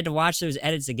had to watch those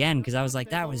edits again because I was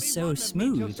like, that was so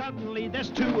smooth. Suddenly there's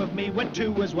 2 of me, when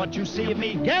 2 is what you see of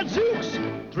me. Gadzooks!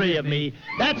 3 of me,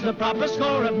 that's the proper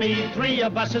score of me. 3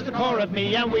 of us is the core of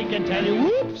me, and we can tell you,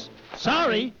 whoops,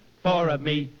 sorry, 4 of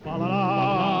me.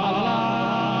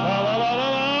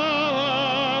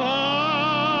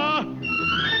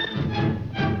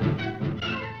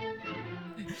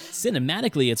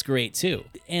 Cinematically, it's great too.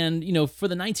 And, for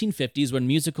the 1950s, when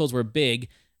musicals were big,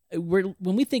 when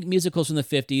we think musicals from the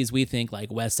 50s, we think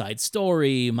West Side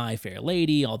Story, My Fair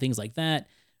Lady, all things like that,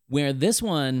 where this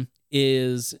one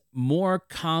is more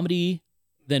comedy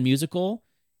than musical.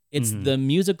 It's the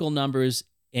musical numbers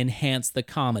enhance the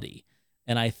comedy.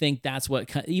 And I think that's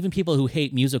what, even people who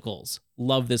hate musicals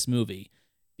love this movie,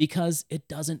 because it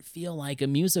doesn't feel like a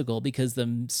musical because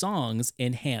the songs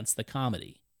enhance the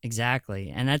comedy.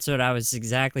 Exactly. And that's what I was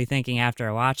exactly thinking after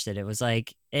I watched it. It was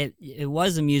it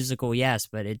was a musical, yes,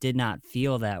 but it did not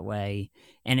feel that way.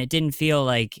 And it didn't feel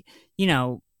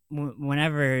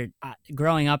whenever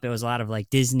growing up, it was a lot of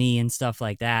Disney and stuff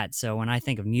like that. So when I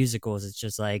think of musicals, it's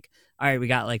just all right, we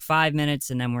got 5 minutes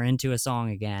and then we're into a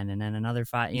song again, and then another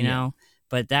 5, you know,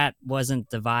 but that wasn't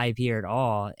the vibe here at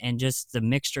all. And just the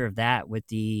mixture of that with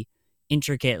the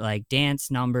intricate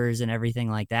dance numbers and everything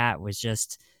like that was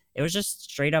just, it was just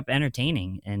straight up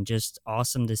entertaining and just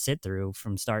awesome to sit through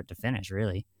from start to finish,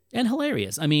 really. And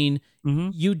hilarious. I mean,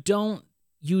 you don't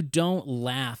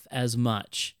laugh as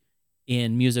much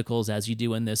in musicals as you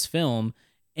do in this film.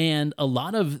 And a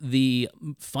lot of the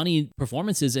funny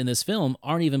performances in this film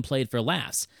aren't even played for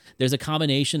laughs. There's a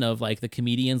combination of the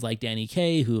comedians like Danny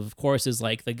Kaye, who of course is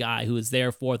the guy who is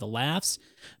there for the laughs,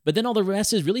 but then all the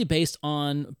rest is really based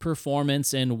on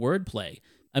performance and wordplay.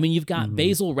 I mean, you've got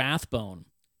Basil Rathbone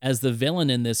as the villain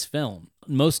in this film,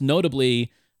 most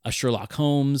notably a Sherlock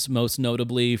Holmes, most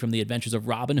notably from The Adventures of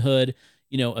Robin Hood,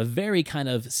 a very kind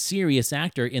of serious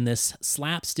actor in this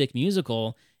slapstick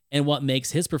musical. And what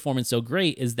makes his performance so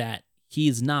great is that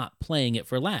he's not playing it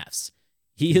for laughs.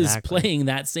 He is playing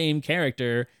that same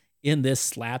character in this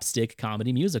slapstick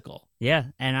comedy musical. Yeah,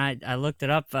 and I looked it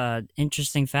up.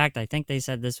 Interesting fact, I think they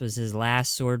said this was his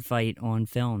last sword fight on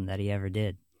film that he ever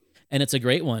did. and it's a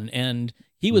great one. And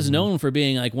he was known for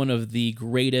being like one of the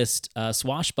greatest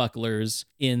swashbucklers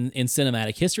in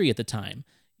cinematic history at the time.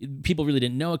 People really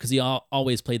didn't know it because he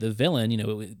always played the villain. You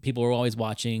know, people were always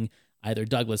watching either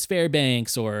Douglas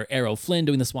Fairbanks or Errol Flynn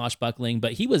doing the swashbuckling,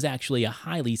 but he was actually a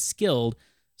highly skilled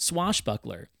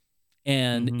swashbuckler.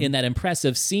 And in that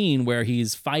impressive scene where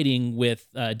he's fighting with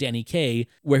Danny Kaye,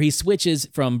 where he switches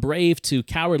from brave to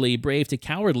cowardly,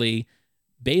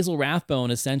 Basil Rathbone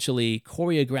essentially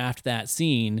choreographed that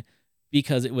scene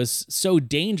because it was so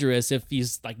dangerous. If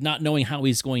he's like not knowing how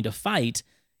he's going to fight,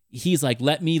 he's like,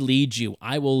 let me lead you.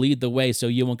 I will lead the way so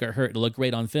you won't get hurt. It'll look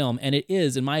great on film. And it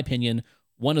is, in my opinion,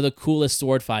 one of the coolest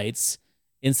sword fights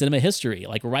in cinema history,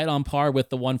 like right on par with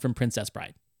the one from Princess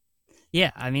Bride.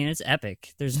 Yeah, I mean, it's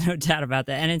epic. There's no doubt about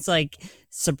that. And it's like,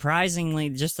 surprisingly,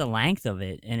 just the length of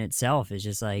it in itself is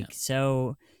just like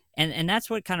so... And that's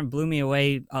what kind of blew me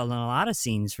away on a lot of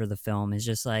scenes for the film, is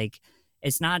just like,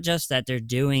 it's not just that they're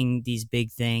doing these big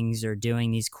things or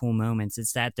doing these cool moments.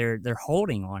 It's that they're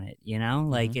holding on it, you know?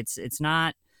 Like, it's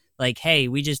not like, hey,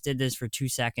 we just did this for 2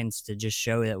 seconds to just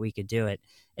show that we could do it.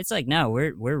 It's like, no,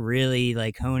 we're really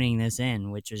like honing this in,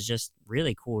 which is just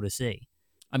really cool to see.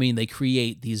 I mean, they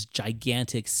create these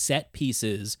gigantic set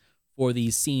pieces for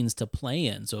these scenes to play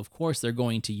in. So, of course, they're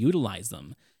going to utilize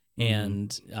them.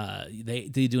 And they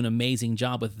do an amazing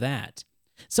job with that.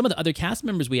 Some of the other cast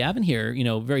members we have in here, you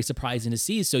know, very surprising to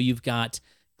see. So you've got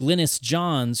Glynis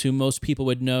Johns, who most people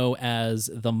would know as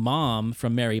the mom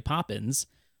from Mary Poppins,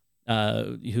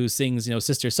 who sings, you know,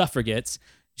 Sister Suffragettes.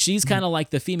 She's kind of like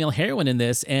the female heroine in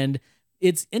this. And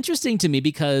it's interesting to me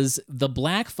because the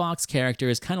Black Fox character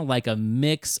is kind of like a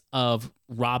mix of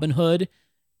Robin Hood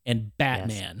and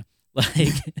Batman.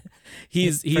 Like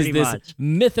he's this much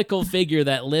mythical figure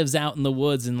that lives out in the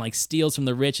woods and like steals from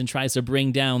the rich and tries to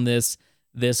bring down this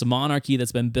monarchy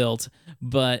that's been built.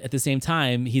 But at the same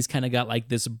time, he's kind of got like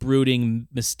this brooding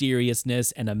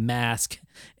mysteriousness and a mask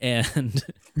and,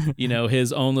 you know,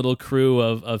 his own little crew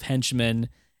of henchmen,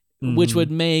 which would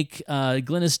make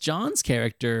Glynis Johns'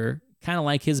 character kind of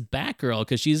like his Batgirl,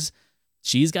 because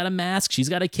she's got a mask, she's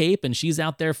got a cape, and she's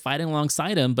out there fighting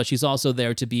alongside him, but she's also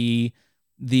there to be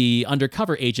the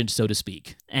undercover agent, so to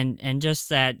speak. And just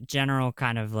that general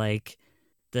kind of like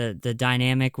the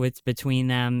dynamic between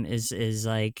them is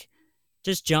like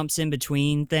just jumps in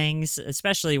between things,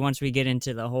 especially once we get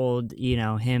into the whole, you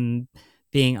know, him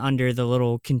being under the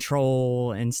little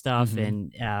control and stuff,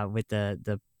 and with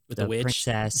the witch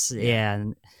princess,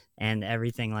 and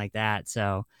everything like that.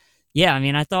 So yeah, I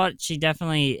mean, I thought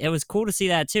it was cool to see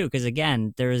that too, because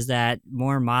again, there is that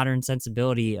more modern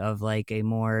sensibility of like a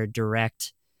more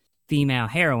direct female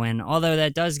heroine, although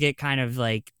that does get kind of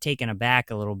like taken aback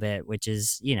a little bit, which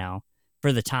is, you know,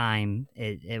 for the time,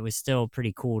 it was still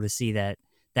pretty cool to see that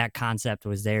concept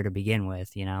was there to begin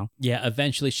with, you know? Yeah,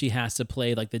 eventually she has to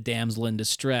play like the damsel in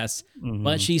distress,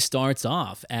 but she starts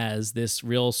off as this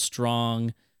real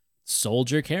strong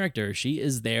soldier character. She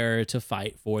is there to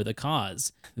fight for the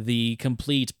cause. The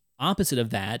complete opposite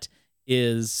of that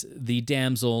is the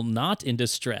damsel not in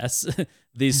distress,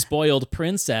 the spoiled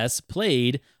princess,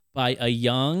 played by a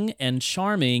young and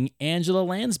charming Angela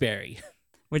Lansbury.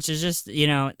 Which is just, you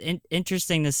know,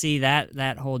 interesting to see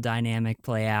that whole dynamic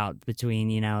play out between,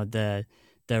 you know, the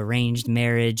arranged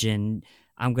marriage and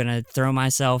I'm going to throw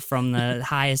myself from the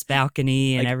highest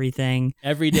balcony and like, everything.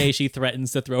 Every day she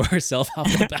threatens to throw herself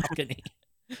off the balcony.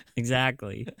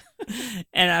 Exactly.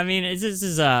 And I mean, this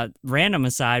is a random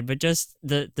aside, but just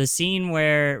the scene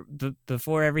where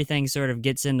before everything sort of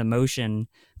gets into motion,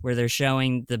 where they're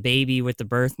showing the baby with the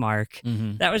birthmark,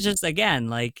 that was just, again,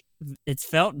 like, it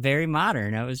felt very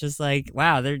modern. I was just like,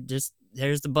 wow, there's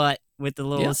the butt with the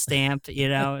little stamp, you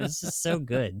know, it's just so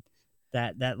good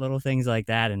that little things like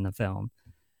that in the film.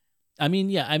 I mean,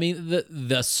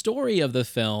 the story of the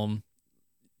film,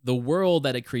 the world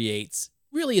that it creates,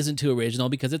 really isn't too original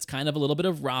because it's kind of a little bit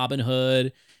of Robin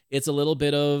Hood. It's a little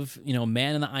bit of, you know,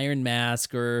 Man in the Iron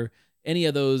Mask or any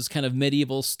of those kind of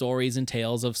medieval stories and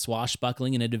tales of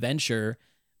swashbuckling and adventure.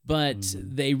 But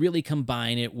they really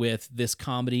combine it with this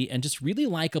comedy and just really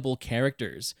likable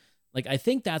characters. Like, I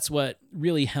think that's what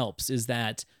really helps, is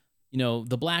that, you know,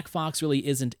 the Black Fox really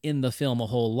isn't in the film a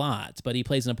whole lot, but he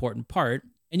plays an important part,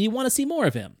 and you want to see more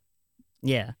of him.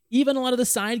 Yeah. Even a lot of the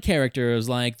side characters,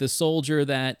 like the soldier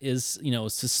that is, you know,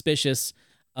 suspicious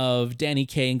of Danny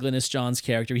Kaye and Glynis Johns'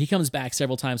 character. He comes back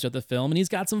several times throughout the film, and he's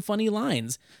got some funny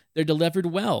lines. They're delivered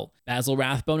well. Basil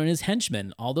Rathbone and his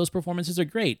henchmen, all those performances are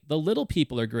great. The little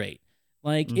people are great.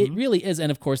 Like, it really is.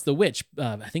 And, of course, the witch,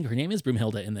 I think her name is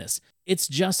Broomhilda in this. It's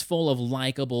just full of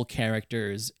likable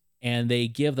characters, and they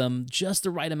give them just the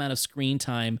right amount of screen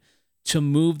time to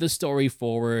move the story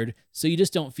forward so you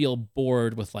just don't feel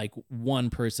bored with like one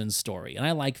person's story. And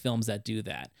I like films that do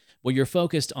that, where you're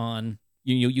focused on,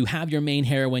 you have your main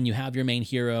heroine, you have your main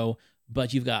hero,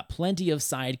 but you've got plenty of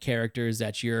side characters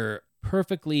that you're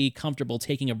perfectly comfortable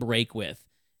taking a break with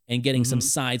and getting some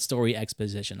side story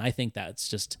exposition. I think that's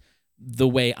just the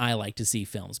way I like to see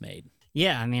films made.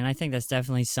 Yeah, I mean, I think that's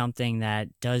definitely something that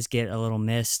does get a little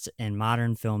missed in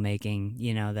modern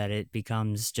filmmaking, that it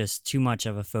becomes just too much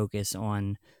of a focus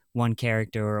on one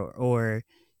character or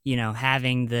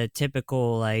having the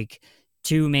typical, like,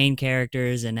 two main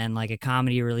characters and then, like, a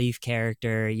comedy relief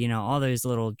character, all those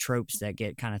little tropes that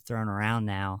get kind of thrown around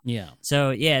now. Yeah.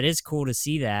 So, yeah, it is cool to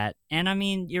see that. And, I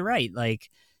mean, you're right, like,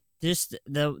 just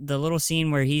the little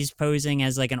scene where he's posing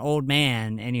as like an old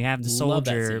man and you have the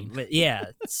soldier. But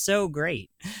yeah, it's so great.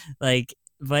 Like,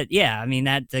 but yeah, I mean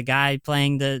that the guy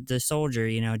playing the soldier,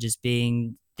 just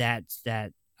being that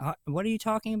what are you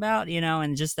talking about?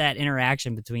 And just that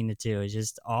interaction between the two is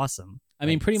just awesome. I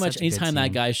mean, pretty much anytime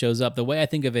that guy shows up, the way I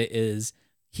think of it is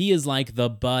he is like the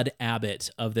Bud Abbott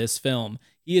of this film.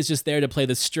 He is just there to play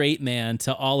the straight man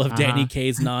to all of Danny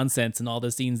Kaye's nonsense and all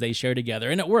the scenes they share together.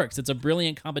 And it works. It's a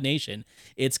brilliant combination.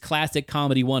 It's classic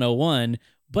comedy 101,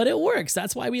 but it works.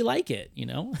 That's why we like it,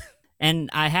 And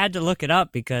I had to look it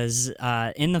up because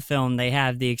in the film, they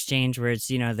have the exchange where it's,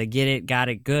 the get it, got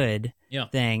it good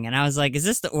thing. And I was like, is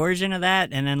this the origin of that?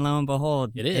 And then lo and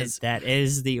behold, it is. That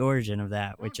is the origin of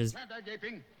that, which is...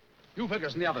 You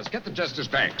fellas and the others, get the jester's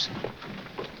bags.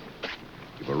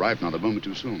 You've arrived not a moment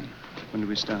too soon. When do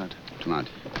we start? Tonight.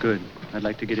 Good. I'd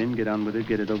like to get in, get on with it,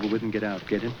 get it over with, and get out.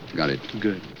 Get it? Got it.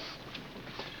 Good.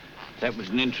 That was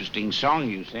an interesting song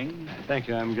you sing. Thank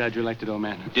you. I'm glad you liked it, old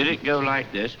man. Did it go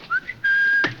like this?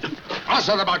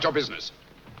 Ask her about your business.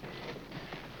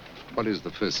 What is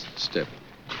the first step?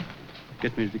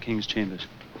 Get me to the king's chambers.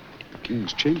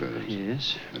 King's chambers?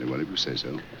 Yes. Very well, if you say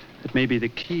so. It may be the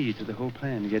key to the whole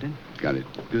plan. Get it? Got it.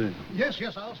 Good. Yes,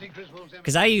 I'll see Chris Wolf's...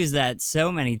 Because I use that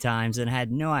so many times and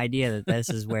had no idea that this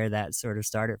is where that sort of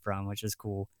started from, which is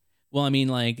cool. Well, I mean,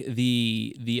 like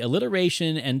the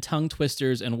alliteration and tongue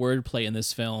twisters and wordplay in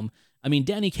this film. I mean,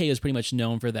 Danny Kaye is pretty much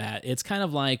known for that. It's kind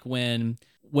of like when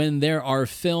there are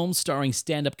films starring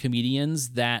stand-up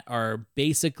comedians that are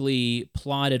basically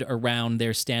plotted around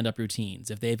their stand-up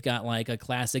routines. If they've got like a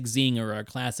classic zinger or a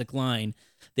classic line,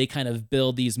 they kind of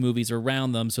build these movies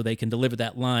around them so they can deliver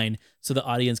that line so the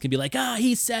audience can be like,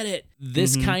 he said it.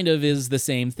 This kind of is the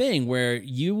same thing where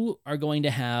you are going to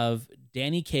have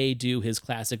Danny Kaye do his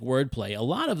classic wordplay, a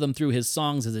lot of them through his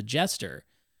songs as a jester,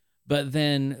 but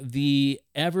then the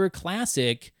ever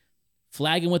classic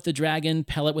flagon with the dragon,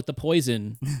 pellet with the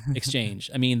poison exchange.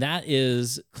 I mean, that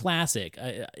is classic.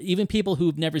 Even people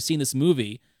who've never seen this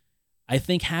movie, I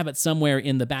think, have it somewhere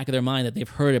in the back of their mind that they've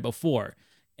heard it before.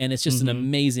 And it's just an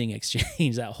amazing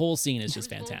exchange. That whole scene is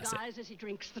just fantastic. Dies as he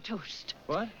drinks the toast.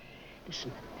 What?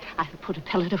 Listen, I have put a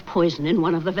pellet of poison in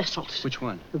one of the vessels. Which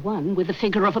one? The one with the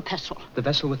figure of a pestle. The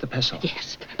vessel with the pestle?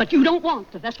 Yes, but you don't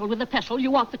want the vessel with the pestle.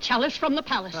 You want the chalice from the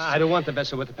palace. I don't want the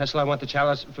vessel with the pestle. I want the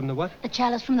chalice from the what? The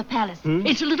chalice from the palace.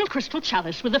 It's a little crystal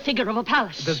chalice with the figure of a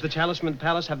palace. Does the chalice from the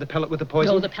palace have the pellet with the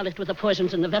poison? No, the pellet with the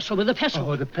poison's in the vessel with the pestle.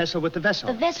 Oh, the pestle with the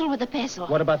vessel. The vessel with the pestle.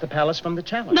 What about the palace from the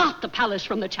chalice? Not the palace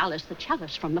from the chalice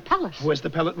from the palace. Where's the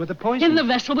pellet with the poison? In the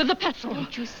vessel with the pestle.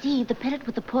 Don't you see? The pellet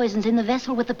with the poison's in the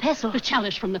vessel with the pestle. The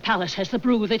chalice from the palace has the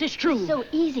brew with it. It's true. So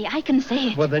easy. I can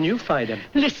say it. Well, then you fight him.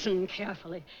 Listen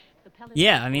carefully.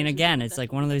 Yeah, I mean, again, it's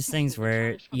like one of those things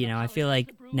where, I feel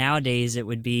like nowadays it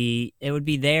would be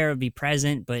there, it would be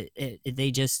present, but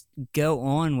they just go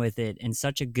on with it in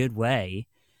such a good way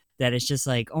that it's just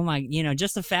like, oh my,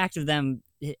 just the fact of them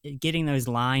getting those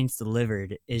lines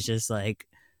delivered is just like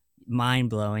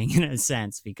mind-blowing in a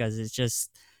sense, because it's just,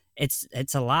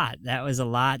 it's a lot. That was a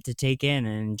lot to take in,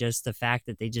 and just the fact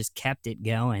that they just kept it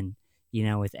going,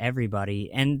 with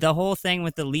everybody. And the whole thing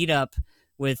with the lead up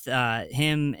with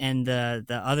him and the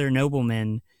other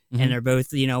nobleman, and they're both,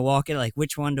 walking like,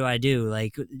 which one do I do?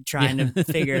 Like trying to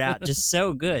figure it out. Just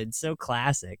so good, so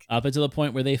classic. Up until the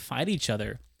point where they fight each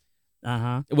other.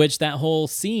 Which that whole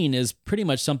scene is pretty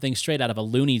much something straight out of a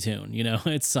Looney Tune.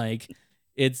 It's like,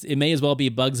 it may as well be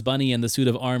Bugs Bunny in the suit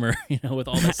of armor, with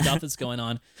all that stuff that's going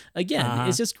on. Again,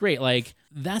 it's just great. Like,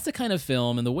 that's the kind of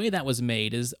film, and the way that was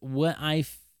made is what I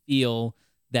feel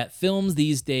that films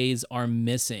these days are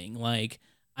missing. Like,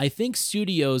 I think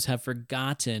studios have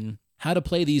forgotten how to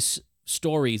play these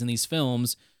stories and these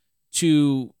films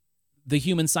to the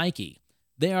human psyche.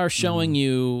 They are showing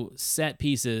you set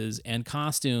pieces and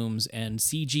costumes and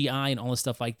CGI and all this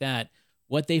stuff like that.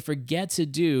 What they forget to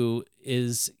do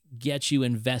is get you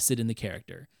invested in the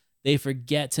character. They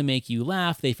forget to make you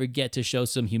laugh. They forget to show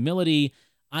some humility.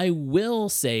 I will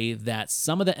say that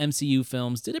some of the MCU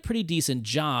films did a pretty decent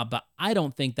job, but I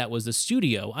don't think that was the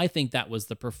studio. I think that was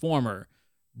the performer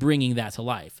bringing that to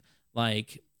life.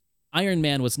 Like, Iron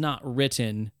Man was not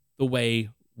written the way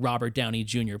Robert Downey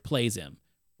Jr. plays him.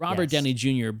 Robert Downey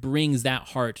Jr. brings that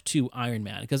heart to Iron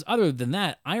Man, because other than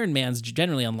that, Iron Man's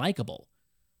generally unlikable.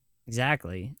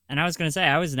 Exactly. And I was going to say,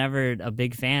 I was never a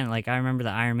big fan. Like, I remember the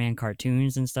Iron Man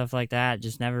cartoons and stuff like that.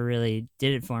 Just never really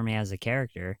did it for me as a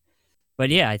character. But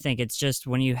yeah, I think it's just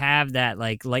when you have that,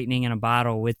 like, lightning in a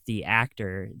bottle with the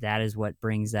actor, that is what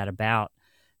brings that about.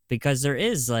 Because there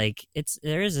is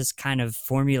this kind of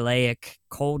formulaic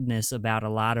coldness about a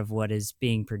lot of what is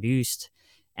being produced.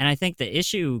 And I think the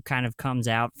issue kind of comes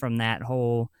out from that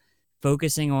whole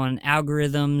focusing on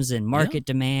algorithms and market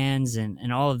demands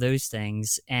and all of those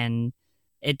things. And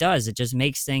it just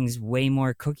makes things way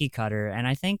more cookie cutter. And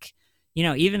I think,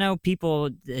 even though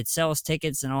it sells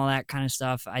tickets and all that kind of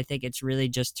stuff, I think it's really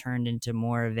just turned into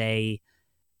more of a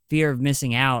fear of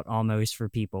missing out almost for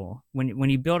people. When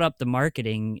you build up the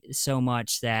marketing so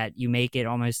much that you make it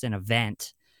almost an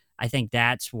event, I think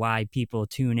that's why people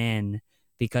tune in,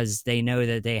 because they know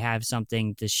that they have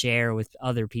something to share with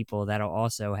other people that'll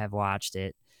also have watched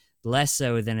it. Less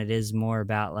so than it is more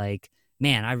about like,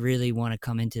 man, I really want to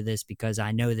come into this because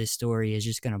I know this story is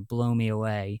just going to blow me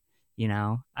away.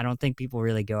 I don't think people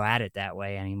really go at it that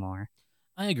way anymore.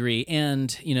 I agree.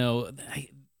 And,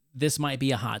 this might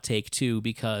be a hot take too,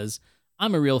 because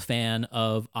I'm a real fan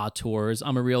of auteurs.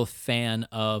 I'm a real fan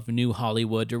of new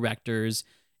Hollywood directors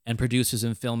and producers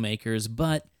and filmmakers,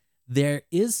 but there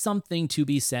is something to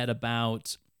be said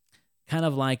about kind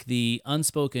of like the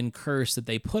unspoken curse that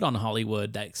they put on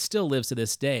Hollywood that still lives to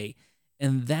this day.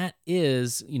 And that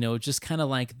is, just kind of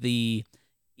like the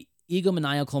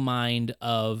egomaniacal mind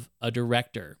of a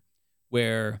director,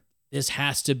 where this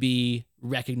has to be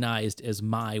recognized as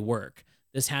my work.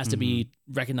 This has to be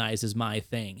recognized as my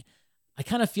thing. I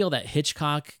kind of feel that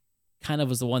Hitchcock kind of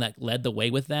was the one that led the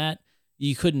way with that.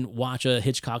 You couldn't watch a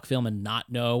Hitchcock film and not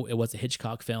know it was a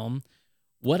Hitchcock film.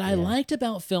 What I liked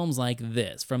about films like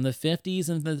this from the 50s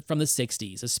and from the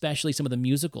 60s, especially some of the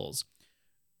musicals,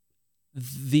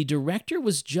 the director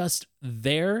was just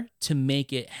there to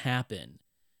make it happen.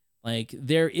 Like,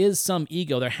 there is some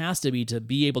ego. There has to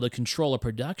be able to control a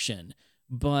production.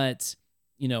 But,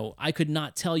 I could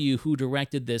not tell you who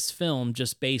directed this film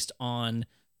just based on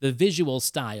the visual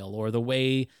style or the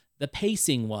way the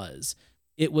pacing was.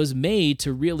 It was made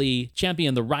to really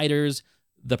champion the writers,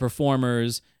 the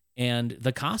performers, and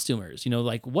the costumers.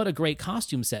 Like, what a great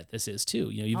costume set this is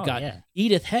too. You've got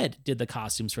Edith Head did the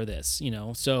costumes for this,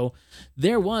 so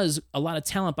there was a lot of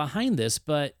talent behind this,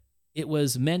 but it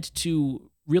was meant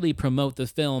to really promote the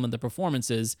film and the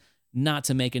performances, not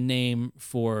to make a name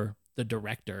for the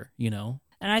director,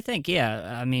 And I think,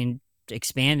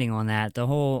 expanding on that, the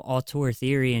whole auteur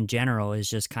theory in general is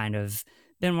just kind of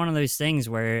been one of those things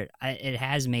where it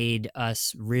has made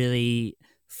us really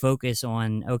focus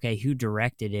on, okay, who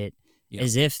directed it,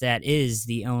 as if that is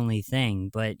the only thing.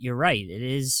 But you're right, it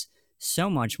is so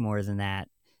much more than that.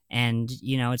 And,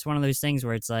 it's one of those things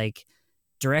where it's like,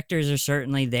 directors are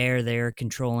certainly there, they're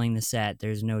controlling the set,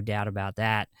 there's no doubt about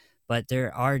that. But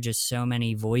there are just so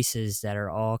many voices that are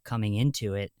all coming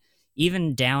into it,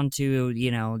 even down to,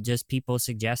 just people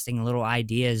suggesting little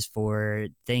ideas for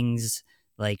things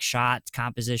like shot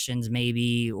compositions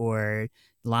maybe, or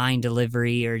line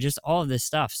delivery, or just all of this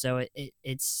stuff. So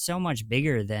it's so much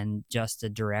bigger than just a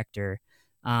director.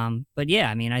 But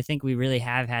yeah, I think we really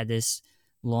have had this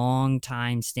long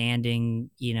time standing,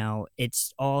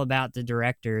 it's all about the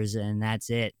directors and that's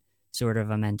it sort of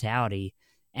a mentality.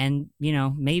 And,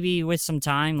 maybe with some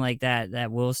time like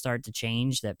that will start to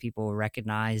change, that people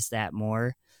recognize that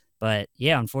more. But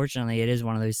yeah, unfortunately, it is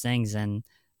one of those things. And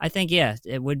I think,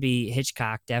 it would be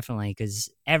Hitchcock, definitely, because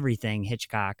everything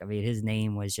Hitchcock, his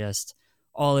name was just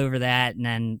all over that. And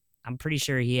then I'm pretty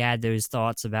sure he had those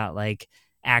thoughts about like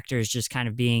actors just kind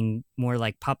of being more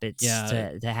like puppets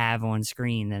to have on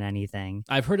screen than anything.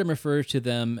 I've heard him refer to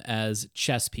them as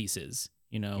chess pieces,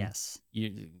 Yes.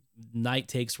 Knight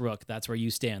takes rook, that's where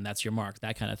you stand, that's your mark,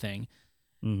 that kind of thing.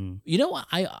 Mm-hmm.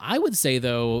 I would say,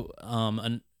 though,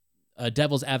 a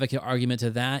devil's advocate argument to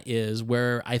that is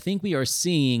where I think we are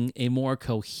seeing a more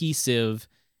cohesive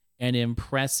and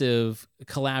impressive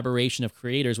collaboration of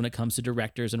creators when it comes to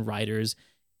directors and writers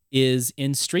is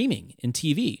in streaming, in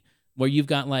TV, where you've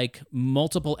got like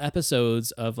multiple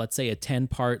episodes of, let's say, a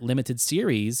 10-part limited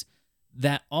series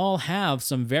that all have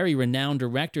some very renowned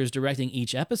directors directing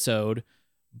each episode,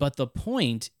 but the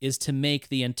point is to make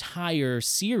the entire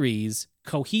series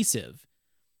cohesive.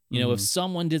 You know, if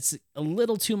someone did a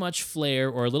little too much flair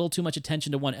or a little too much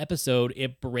attention to one episode,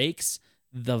 it breaks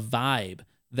the vibe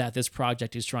that this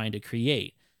project is trying to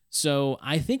create. So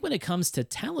I think when it comes to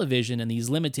television and these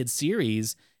limited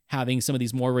series, having some of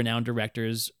these more renowned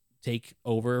directors take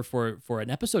over for an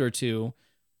episode or two,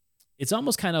 it's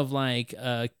almost kind of like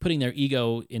putting their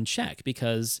ego in check,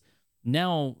 because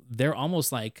now they're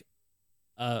almost like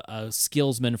a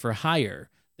skillsman for hire.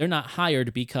 They're not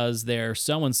hired because they're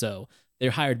so-and-so. They're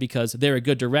hired because they're a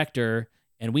good director,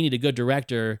 and we need a good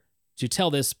director to tell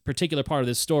this particular part of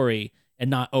this story and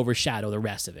not overshadow the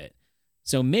rest of it.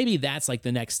 So maybe that's like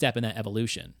the next step in that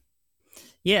evolution.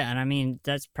 Yeah, and I mean,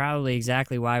 that's probably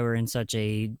exactly why we're in such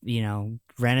a,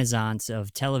 renaissance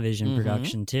of television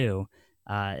production too.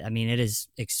 I mean, it has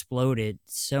exploded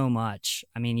so much.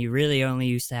 I mean, you really only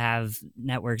used to have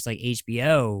networks like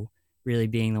HBO really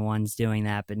being the ones doing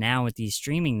that. But now with these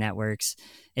streaming networks,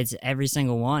 it's every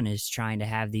single one is trying to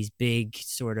have these big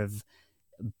sort of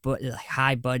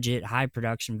high budget, high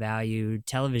production value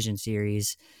television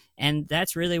series. And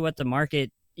that's really what the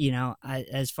market,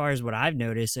 as far as what I've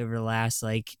noticed over the last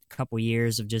like couple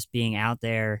years of just being out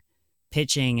there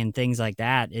pitching and things like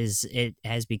that, is it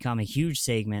has become a huge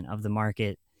segment of the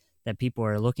market that people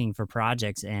are looking for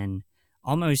projects in,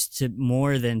 almost to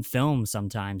more than film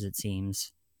sometimes, it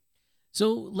seems.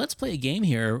 So let's play a game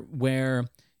here where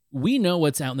we know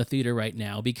what's out in the theater right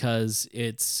now because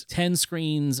it's 10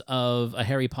 screens of a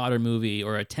Harry Potter movie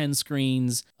or 10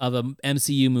 screens of an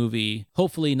MCU movie.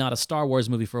 Hopefully not a Star Wars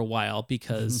movie for a while,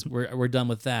 because we're done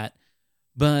with that.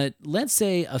 But let's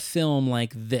say a film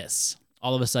like this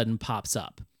all of a sudden pops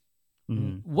up.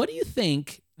 What do you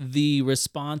think the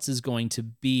response is going to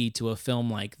be to a film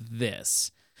like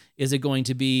this? Is it going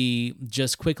to be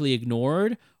just quickly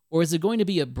ignored? Or is it going to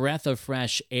be a breath of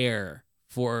fresh air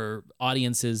for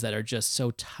audiences that are just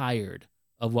so tired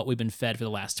of what we've been fed for the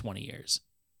last 20 years?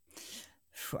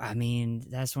 I mean,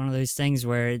 that's one of those things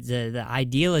where the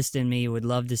idealist in me would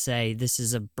love to say this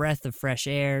is a breath of fresh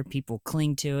air. People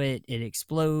cling to it. It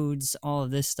explodes, all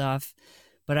of this stuff.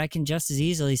 But I can just as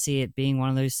easily see it being one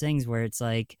of those things where it's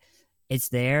like it's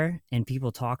there and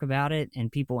people talk about it and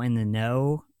people in the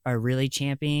know are really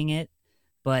championing it.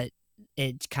 But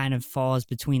it kind of falls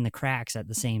between the cracks at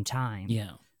the same time.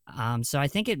 Yeah. So I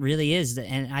think it really is.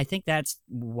 And I think that's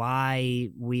why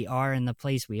we are in the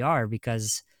place we are,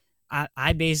 because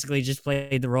I basically just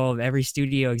played the role of every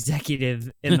studio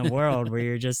executive in the world where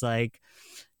you're just like,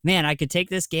 man, I could take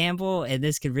this gamble and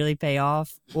this could really pay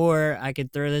off, or I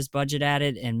could throw this budget at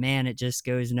it and man, it just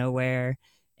goes nowhere.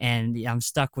 And I'm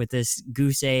stuck with this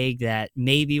goose egg that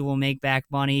maybe will make back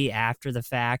money after the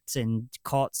fact and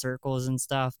cult circles and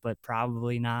stuff, but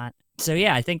probably not. So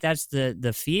yeah, I think that's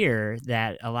the fear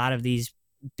that a lot of these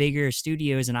bigger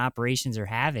studios and operations are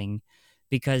having,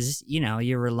 because,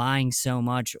 you're relying so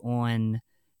much on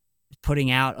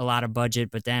putting out a lot of budget,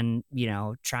 but then,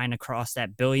 trying to cross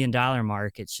that $1 billion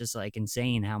mark. It's just like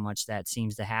insane how much that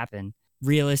seems to happen.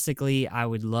 Realistically, I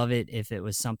would love it if it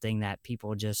was something that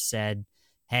people just said,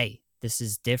 hey, this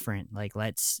is different. Like,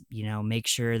 let's, make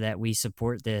sure that we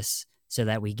support this so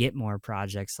that we get more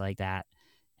projects like that.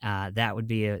 That would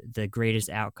be the greatest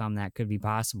outcome that could be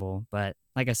possible. But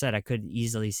like I said, I could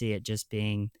easily see it just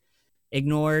being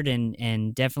ignored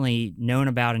and definitely known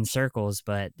about in circles,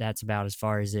 but that's about as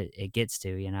far as it gets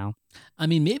to, I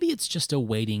mean, maybe it's just a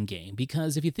waiting game,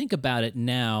 because if you think about it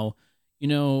now,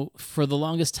 for the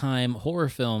longest time, horror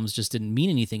films just didn't mean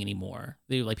anything anymore.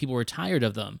 People were tired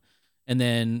of them. And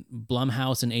then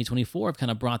Blumhouse and A24 have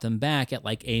kind of brought them back at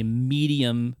like a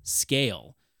medium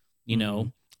scale.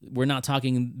 We're not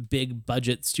talking big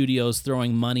budget studios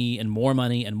throwing money and more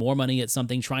money and more money at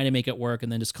something, trying to make it work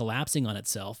and then just collapsing on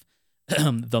itself.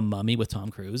 The Mummy with Tom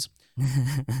Cruise.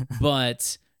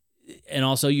 But, and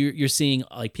also you're seeing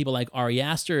like people like Ari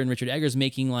Aster and Richard Eggers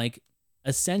making like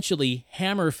essentially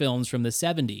Hammer films from the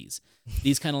 70s.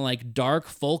 These kind of like dark,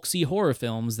 folksy horror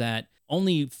films that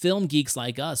only film geeks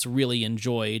like us really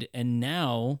enjoyed, and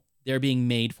now they're being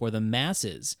made for the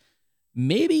masses.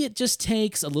 Maybe it just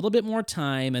takes a little bit more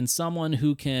time and someone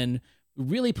who can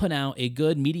really put out a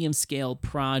good medium-scale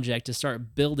project to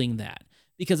start building that.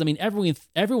 Because, I mean,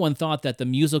 everyone thought that the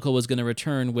musical was going to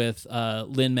return with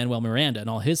Lin-Manuel Miranda and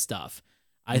all his stuff.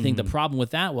 I think the problem with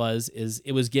that is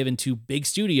it was given to big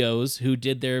studios who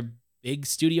did their big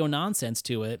studio nonsense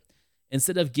to it,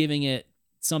 instead of giving it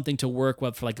something to work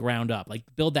with for like ground up, like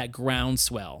build that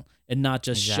groundswell and not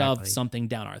just shove something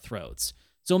down our throats.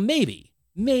 So maybe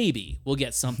we'll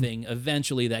get something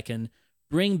eventually that can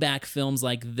bring back films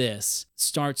like this,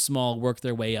 start small, work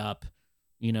their way up,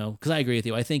 because I agree with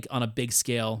you. I think on a big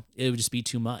scale, it would just be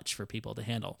too much for people to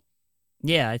handle.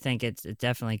 Yeah, I think it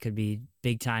definitely could be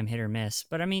big time hit or miss.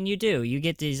 But I mean, you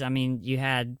get these. I mean, you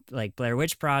had like Blair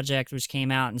Witch Project, which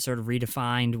came out and sort of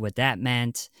redefined what that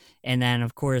meant, and then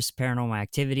of course Paranormal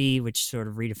Activity, which sort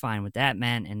of redefined what that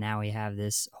meant, and now we have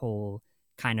this whole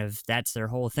kind of, that's their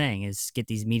whole thing, is get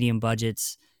these medium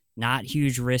budgets, not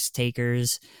huge risk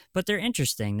takers, but they're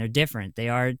interesting, they're different, they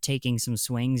are taking some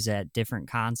swings at different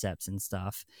concepts and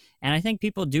stuff, and I think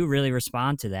people do really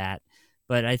respond to that.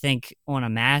 But I think on a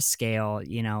mass scale,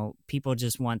 people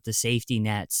just want the safety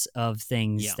nets of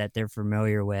things that they're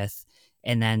familiar with.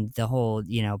 And then the whole,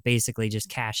 basically just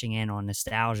cashing in on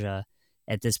nostalgia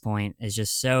at this point is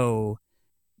just so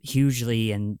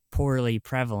hugely and poorly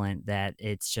prevalent that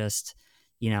it's just,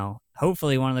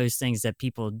 hopefully one of those things that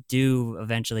people do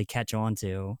eventually catch on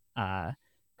to,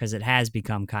 because it has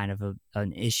become kind of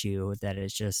an issue that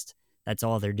it's just, that's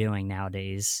all they're doing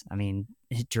nowadays. I mean,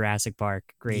 Jurassic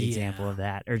Park, great example of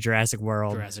that, or Jurassic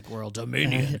World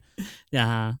Dominion.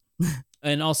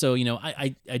 And also,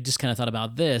 I just kind of thought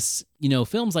about this.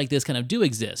 Films like this kind of do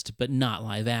exist, but not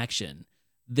live action.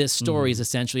 This story is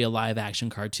essentially a live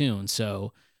action cartoon.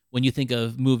 So when you think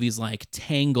of movies like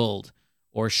Tangled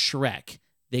or Shrek,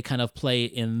 they kind of play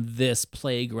in this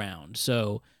playground.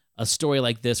 So a story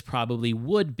like this probably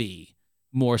would be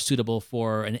more suitable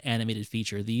for an animated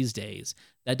feature these days.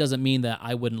 That doesn't mean that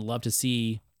I wouldn't love to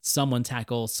see someone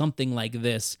tackle something like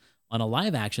this on a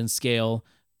live action scale,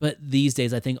 but these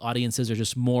days I think audiences are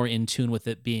just more in tune with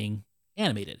it being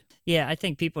animated. Yeah, I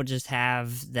think people just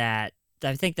have that.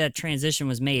 I think that transition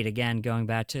was made, again, going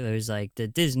back to those like the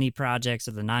Disney projects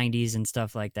of the 90s and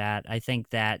stuff like that. I think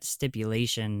that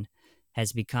stipulation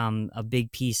has become a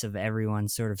big piece of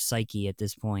everyone's sort of psyche at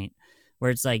this point, where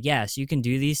it's like, yes, you can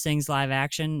do these things live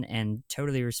action, and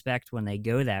totally respect when they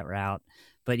go that route.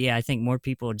 But yeah, I think more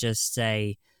people just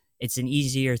say it's an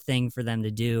easier thing for them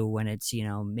to do when it's,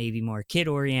 maybe more kid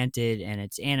oriented and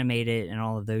it's animated and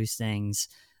all of those things.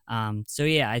 So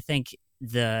yeah, I think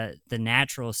the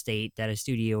natural state that a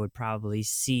studio would probably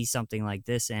see something like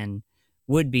this in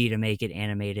would be to make it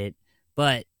animated.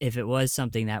 But if it was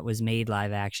something that was made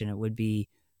live action, it would be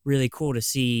really cool to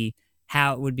see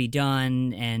how it would be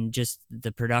done, and just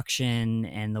the production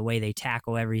and the way they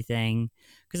tackle everything.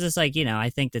 Because it's like, I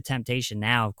think the temptation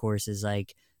now, of course, is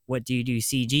like, what do you do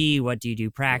CG? What do you do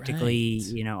practically?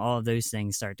 Right. All of those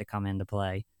things start to come into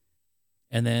play.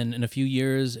 And then in a few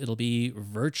years, it'll be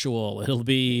virtual. It'll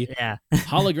be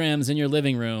holograms in your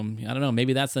living room. I don't know.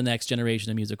 Maybe that's the next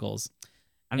generation of musicals.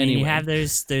 I mean, you have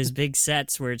those big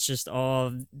sets where it's just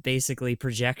all basically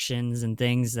projections and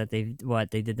things that they did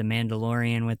The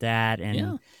Mandalorian with that,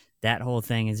 and that whole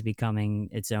thing is becoming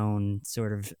its own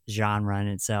sort of genre in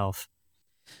itself.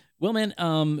 Well, man,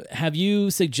 have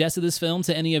you suggested this film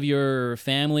to any of your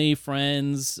family,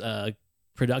 friends,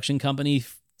 production company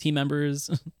team members?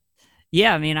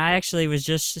 Yeah, I mean, I actually was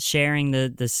just sharing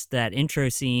that intro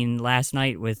scene last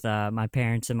night with my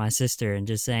parents and my sister, and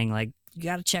just saying like, you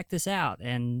got to check this out.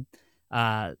 And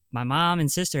my mom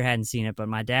and sister hadn't seen it, but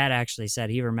my dad actually said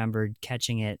he remembered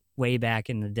catching it way back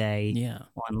in the day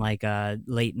on like a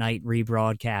late night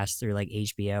rebroadcast through like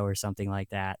HBO or something like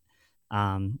that.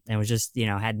 And it was just,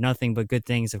 had nothing but good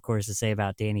things, of course, to say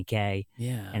about Danny Kaye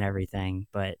and everything.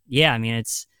 But yeah, I mean,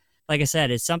 it's, like I said,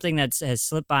 it's something that has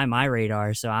slipped by my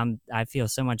radar. So I feel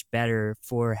so much better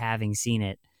for having seen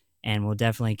it. And we'll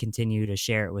definitely continue to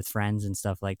share it with friends and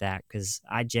stuff like that, because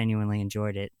I genuinely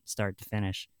enjoyed it start to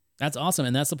finish. That's awesome.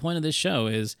 And that's the point of this show,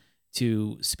 is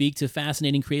to speak to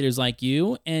fascinating creators like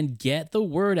you and get the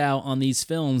word out on these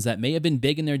films that may have been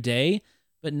big in their day,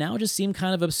 but now just seem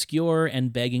kind of obscure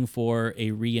and begging for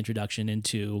a reintroduction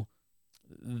into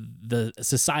the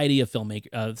society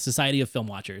of society of film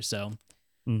watchers. So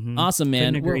awesome,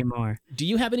 man. Couldn't agree more. Do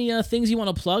you have any things you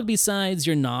want to plug besides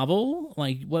your novel?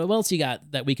 Like, what else you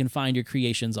got that we can find your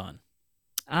creations on?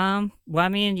 Well, I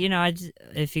mean,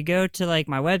 if you go to like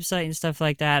my website and stuff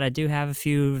like that, I do have a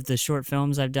few of the short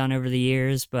films I've done over the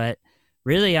years, but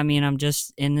really, I mean, I'm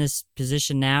just in this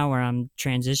position now where I'm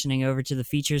transitioning over to the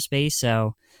feature space.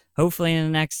 So hopefully in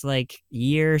the next like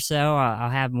year or so, I'll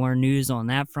have more news on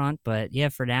that front. But yeah,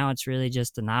 for now, it's really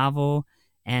just a novel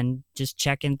and just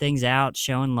checking things out,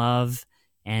 showing love.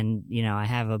 And, I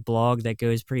have a blog that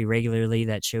goes pretty regularly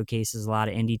that showcases a lot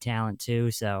of indie talent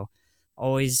too. So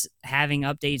always having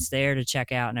updates there to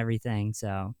check out and everything.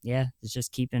 So yeah, it's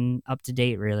just keeping up to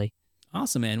date, really.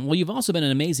 Awesome, man. Well, you've also been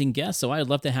an amazing guest, so I'd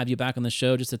love to have you back on the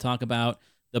show just to talk about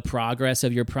the progress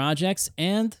of your projects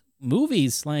and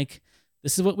movies. Like,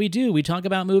 this is what we do. We talk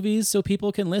about movies so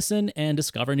people can listen and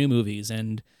discover new movies.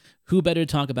 And who better to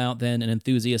talk about than an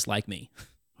enthusiast like me?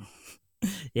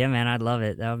 Yeah, man, I'd love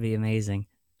it. That would be amazing.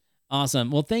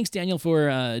 Awesome. Well, thanks, Daniel,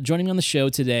 for joining me on the show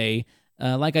today.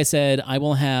 Like I said, I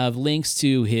will have links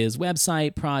to his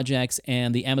website, projects,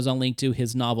 and the Amazon link to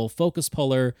his novel Focus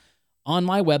Puller on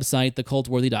my website,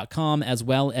 thecultworthy.com, as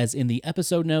well as in the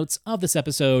episode notes of this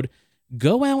episode.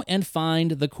 Go out and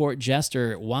find The Court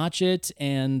Jester. Watch it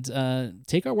and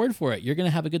take our word for it. You're going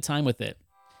to have a good time with it.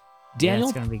 Daniel,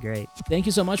 it's going to be great. Thank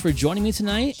you so much for joining me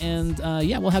tonight. And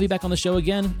we'll have you back on the show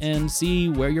again and see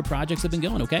where your projects have been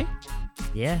going, okay?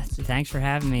 Yeah, thanks for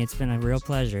having me. It's been a real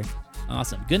pleasure.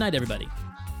 Awesome. Good night, everybody.